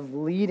idea of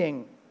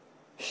leading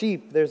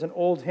sheep. There's an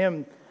old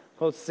hymn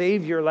called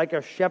Savior, like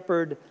a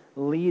shepherd,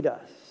 lead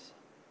us.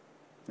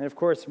 And of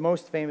course,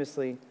 most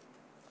famously,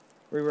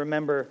 we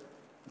remember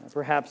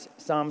perhaps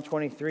Psalm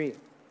 23,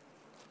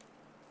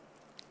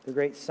 the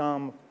great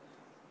psalm.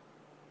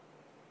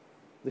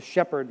 The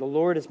shepherd, the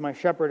Lord is my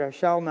shepherd, I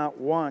shall not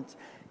want.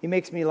 He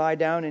makes me lie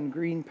down in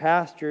green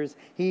pastures.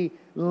 He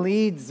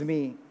leads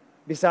me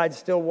beside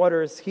still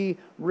waters. He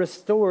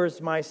restores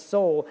my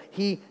soul.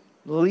 He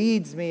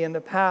leads me in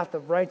the path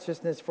of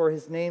righteousness for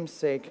his name's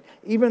sake.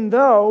 Even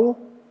though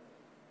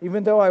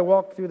I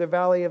walk through the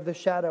valley of the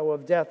shadow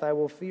of death, I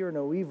will fear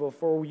no evil,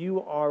 for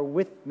you are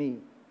with me.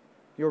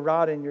 Your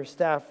rod and your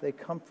staff, they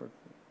comfort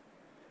me.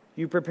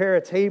 You prepare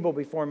a table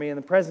before me in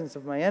the presence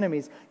of my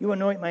enemies. You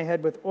anoint my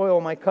head with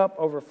oil, my cup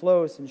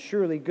overflows, and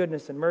surely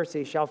goodness and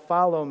mercy shall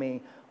follow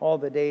me all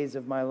the days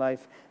of my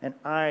life, and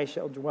I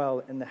shall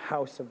dwell in the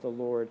house of the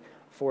Lord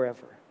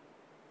forever.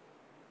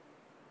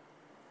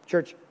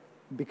 Church,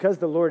 because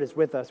the Lord is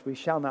with us, we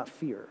shall not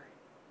fear.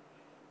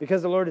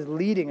 Because the Lord is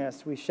leading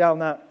us, we shall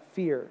not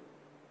fear.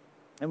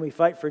 And we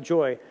fight for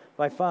joy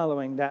by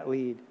following that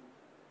lead.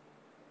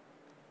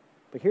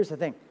 But here's the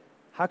thing.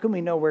 How can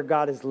we know where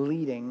God is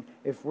leading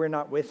if we're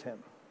not with him?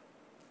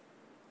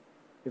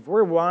 If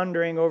we're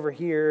wandering over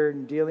here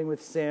and dealing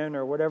with sin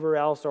or whatever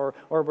else, or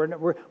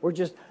we're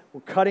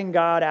cutting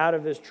God out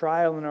of his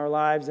trial in our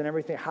lives and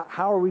everything,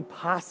 how are we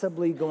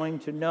possibly going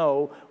to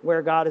know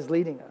where God is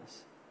leading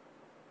us?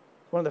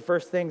 One of the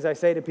first things I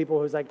say to people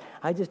who's like,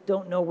 I just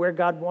don't know what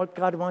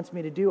God wants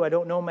me to do. I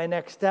don't know my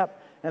next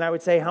step. And I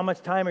would say, how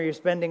much time are you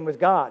spending with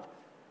God?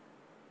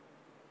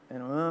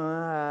 And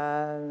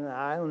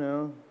I don't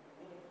know.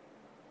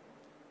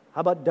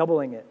 How about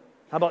doubling it?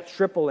 How about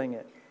tripling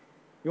it?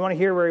 You want to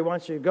hear where he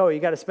wants you to go, you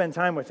got to spend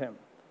time with him.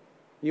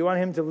 You want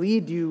him to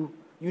lead you,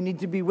 you need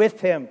to be with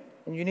him.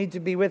 And you need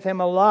to be with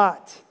him a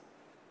lot.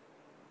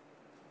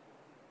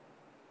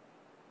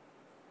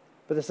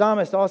 But the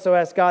psalmist also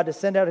asked God to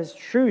send out his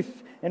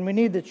truth. And we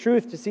need the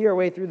truth to see our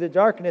way through the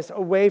darkness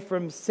away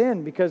from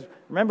sin. Because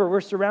remember,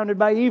 we're surrounded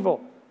by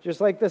evil, just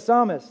like the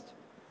psalmist.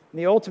 And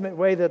the ultimate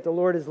way that the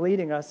Lord is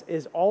leading us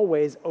is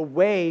always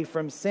away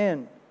from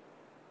sin.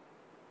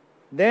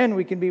 Then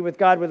we can be with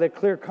God with a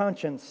clear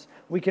conscience.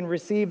 We can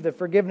receive the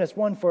forgiveness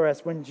won for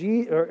us from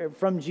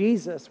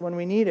Jesus when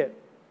we need it.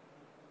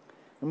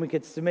 And we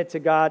can submit to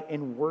God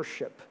in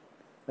worship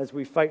as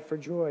we fight for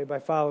joy by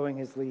following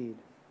his lead.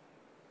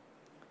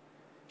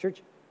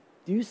 Church,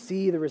 do you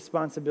see the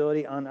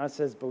responsibility on us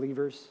as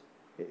believers?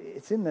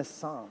 It's in this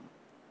psalm.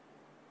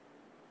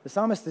 The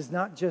psalmist is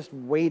not just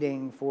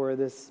waiting for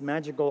this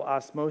magical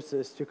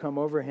osmosis to come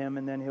over him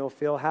and then he'll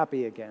feel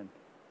happy again.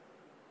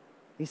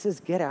 He says,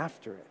 get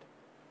after it.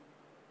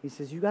 He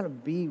says, you got to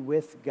be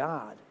with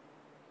God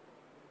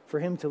for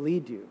him to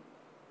lead you.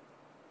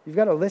 You've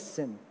got to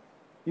listen.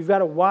 You've got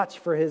to watch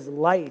for his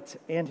light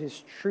and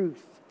his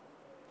truth.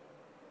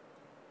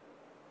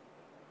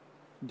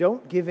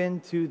 Don't give in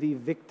to the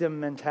victim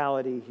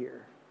mentality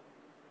here.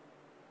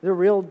 The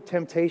real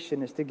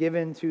temptation is to give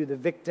in to the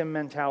victim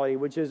mentality,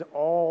 which is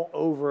all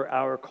over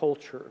our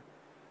culture.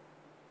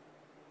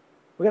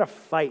 We've got to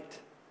fight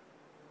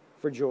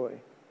for joy.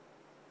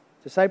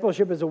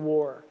 Discipleship is a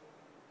war.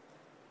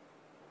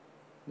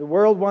 The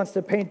world wants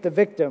to paint the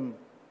victim.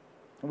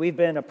 We've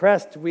been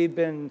oppressed, we've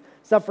been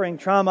suffering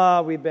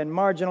trauma, we've been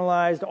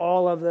marginalized,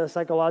 all of the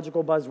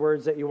psychological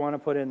buzzwords that you want to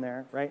put in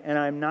there, right? And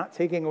I'm not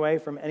taking away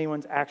from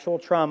anyone's actual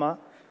trauma,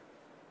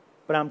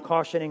 but I'm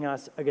cautioning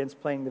us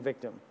against playing the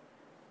victim.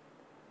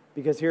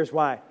 Because here's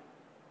why.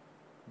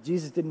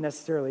 Jesus didn't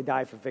necessarily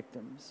die for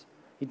victims.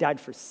 He died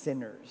for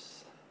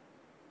sinners.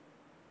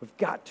 We've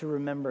got to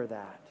remember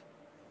that.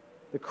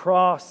 The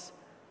cross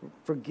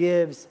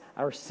forgives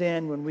our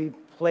sin when we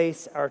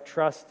place our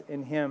trust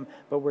in him,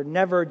 but we're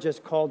never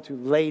just called to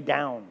lay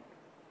down.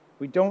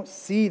 We don't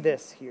see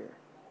this here.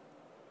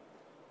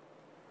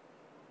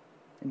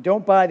 And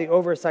don't buy the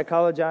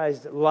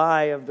over-psychologized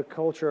lie of the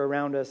culture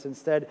around us.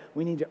 Instead,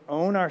 we need to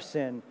own our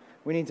sin.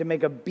 We need to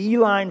make a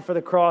beeline for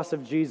the cross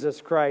of Jesus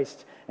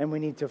Christ, and we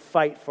need to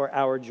fight for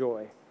our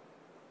joy.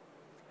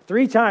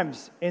 3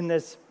 times in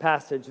this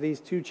passage, these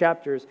 2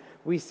 chapters,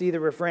 we see the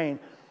refrain,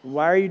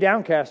 "Why are you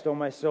downcast, O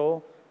my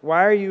soul?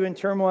 Why are you in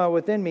turmoil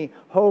within me?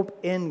 Hope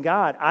in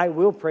God. I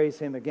will praise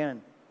him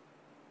again."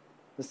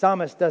 The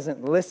psalmist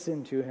doesn't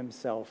listen to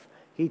himself.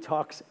 He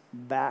talks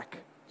back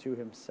to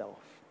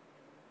himself.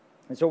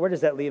 And so where does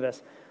that leave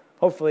us?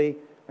 Hopefully,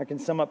 I can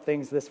sum up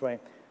things this way.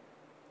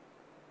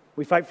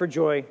 We fight for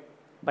joy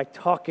by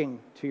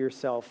talking to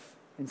yourself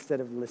instead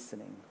of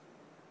listening.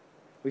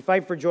 We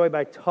fight for joy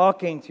by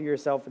talking to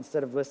yourself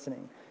instead of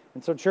listening.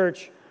 And so,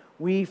 church,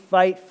 we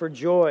fight for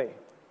joy.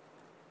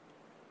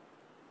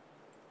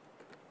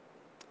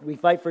 We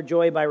fight for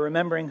joy by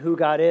remembering who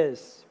God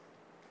is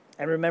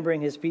and remembering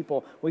his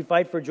people. We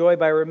fight for joy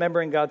by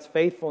remembering God's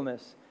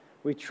faithfulness.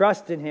 We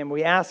trust in him.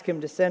 We ask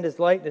him to send his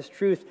light and his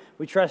truth.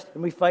 We trust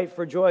and we fight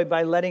for joy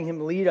by letting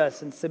him lead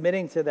us and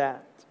submitting to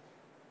that.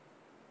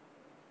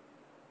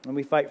 And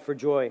we fight for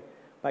joy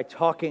by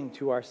talking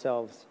to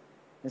ourselves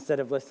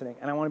instead of listening.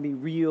 And I want to be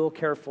real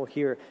careful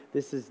here.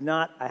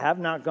 I have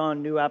not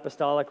gone New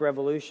Apostolic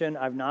Revolution.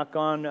 I've not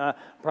gone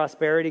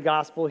prosperity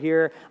gospel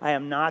here. I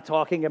am not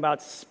talking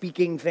about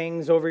speaking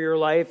things over your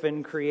life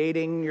and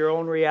creating your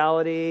own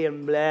reality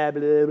and blah,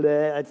 blah,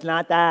 blah. It's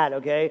not that,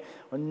 okay?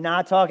 I'm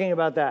not talking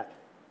about that.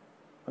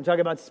 I'm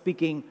talking about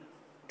speaking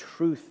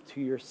truth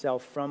to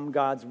yourself from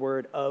God's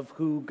word of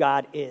who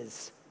God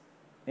is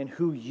and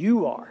who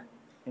you are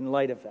in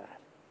light of that.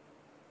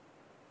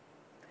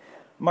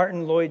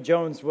 Martin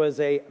Lloyd-Jones was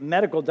a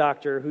medical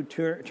doctor who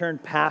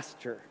turned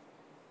pastor.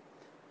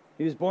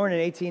 He was born in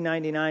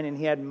 1899 and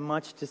he had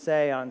much to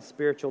say on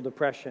spiritual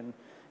depression.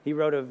 He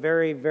wrote a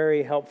very,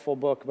 very helpful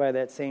book by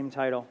that same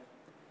title.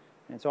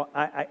 And so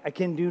I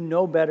can do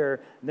no better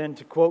than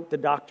to quote the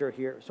doctor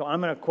here. So I'm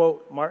going to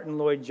quote Martin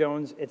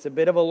Lloyd-Jones. It's a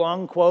bit of a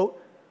long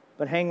quote,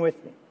 but hang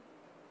with me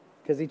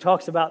because he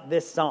talks about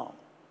this psalm.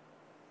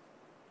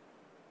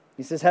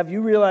 He says, "Have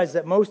you realized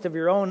that most of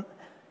your own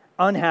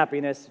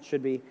unhappiness, it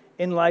should be,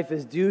 in life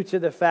is due to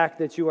the fact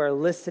that you are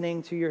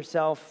listening to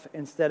yourself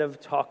instead of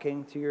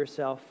talking to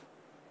yourself?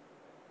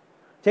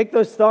 Take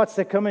those thoughts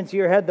that come into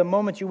your head the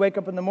moment you wake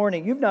up in the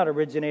morning. You've not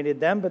originated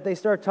them, but they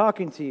start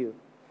talking to you.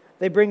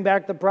 They bring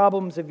back the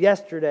problems of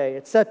yesterday,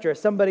 etc.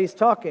 Somebody's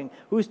talking.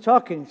 Who's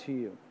talking to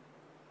you?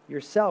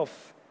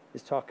 Yourself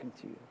is talking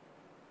to you."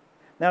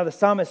 Now, the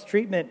psalmist's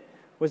treatment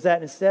was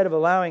that instead of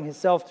allowing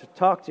himself to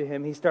talk to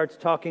him, he starts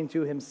talking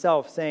to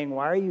himself, saying,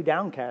 "Why are you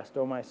downcast,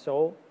 O my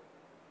soul?"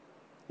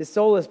 His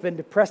soul has been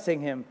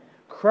depressing him,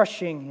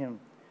 crushing him.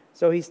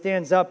 So he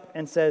stands up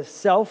and says,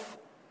 "Self,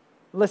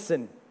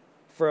 listen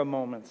for a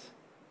moment,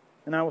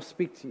 and I will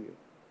speak to you."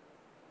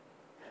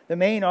 The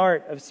main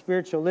art of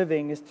spiritual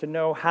living is to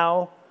know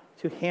how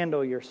to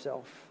handle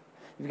yourself.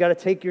 You've got to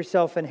take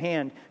yourself in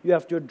hand. You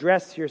have to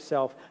address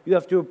yourself. You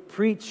have to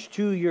preach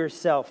to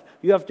yourself.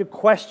 You have to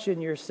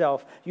question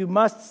yourself. You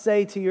must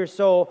say to your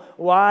soul,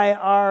 "Why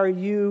are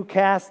you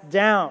cast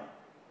down?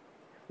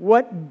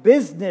 What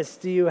business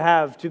do you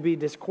have to be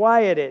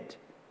disquieted?"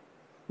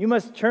 You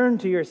must turn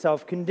to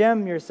yourself,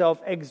 condemn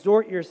yourself,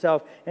 exhort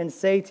yourself, and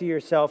say to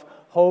yourself,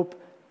 "Hope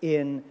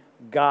in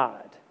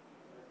God,"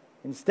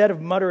 instead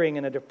of muttering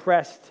in a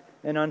depressed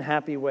and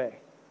unhappy way.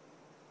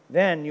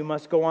 Then you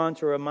must go on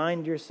to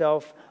remind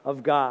yourself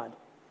of God,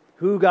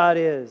 who God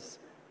is,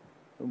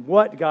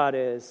 what God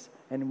is,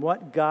 and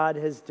what God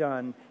has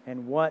done,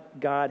 and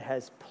what God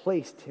has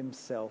placed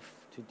himself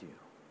to do.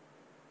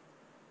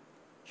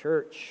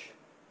 Church,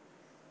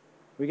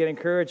 we get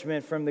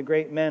encouragement from the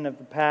great men of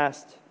the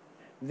past.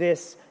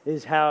 This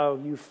is how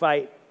you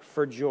fight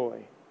for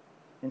joy.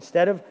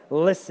 Instead of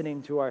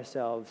listening to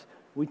ourselves,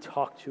 we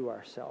talk to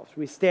ourselves.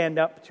 We stand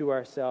up to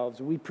ourselves.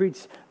 We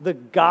preach the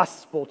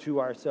gospel to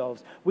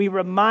ourselves. We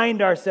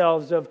remind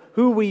ourselves of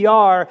who we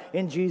are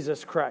in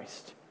Jesus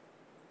Christ.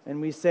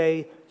 And we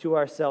say to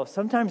ourselves,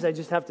 sometimes I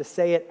just have to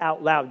say it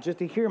out loud, just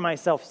to hear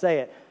myself say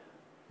it.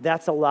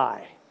 That's a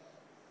lie.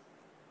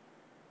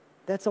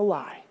 That's a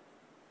lie.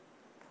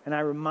 And I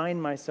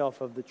remind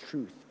myself of the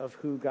truth of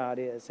who God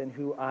is and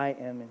who I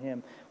am in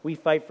Him. We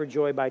fight for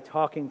joy by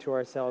talking to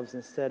ourselves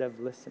instead of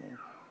listening.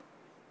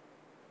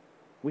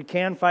 We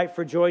can fight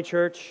for joy,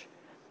 church.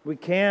 We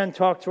can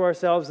talk to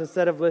ourselves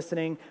instead of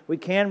listening. We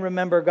can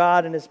remember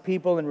God and His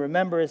people and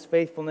remember His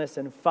faithfulness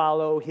and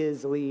follow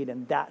His lead.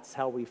 And that's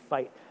how we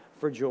fight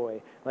for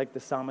joy, like the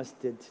psalmist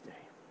did today.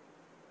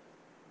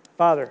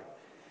 Father,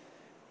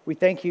 we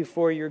thank You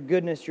for Your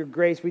goodness, Your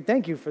grace. We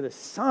thank You for the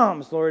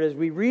Psalms, Lord, as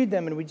we read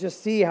them and we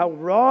just see how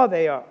raw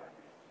they are.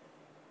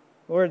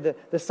 Lord,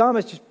 the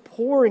psalmist just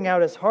pouring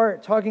out his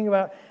heart, talking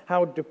about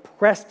how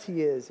depressed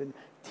he is, and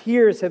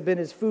tears have been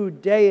his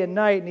food day and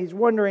night, and he's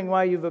wondering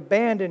why You've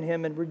abandoned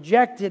him and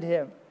rejected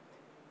him.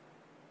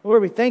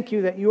 Lord, we thank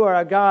You that You are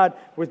a God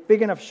with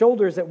big enough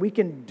shoulders that we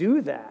can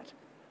do that.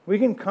 We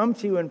can come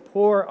to You and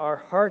pour our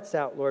hearts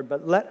out, Lord,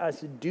 but let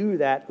us do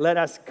that. Let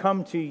us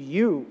come to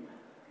You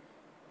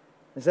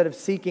instead of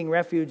seeking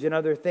refuge in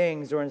other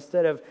things or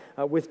instead of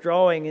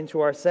withdrawing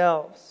into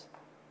ourselves.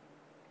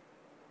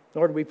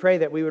 Lord, we pray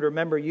that we would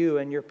remember You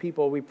and Your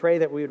people. We pray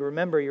that we would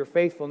remember Your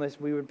faithfulness.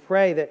 We would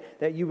pray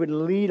that You would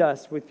lead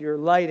us with Your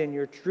light and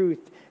Your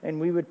truth. And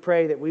we would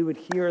pray that we would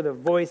hear the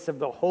voice of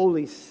the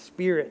Holy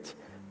Spirit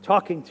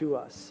talking to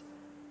us.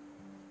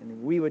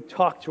 And we would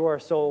talk to our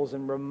souls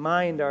and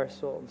remind our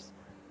souls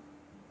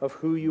of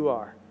who You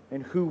are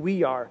and who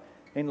we are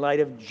in light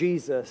of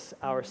Jesus,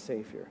 our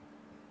Savior.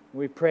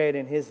 We pray it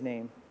in His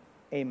name.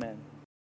 Amen.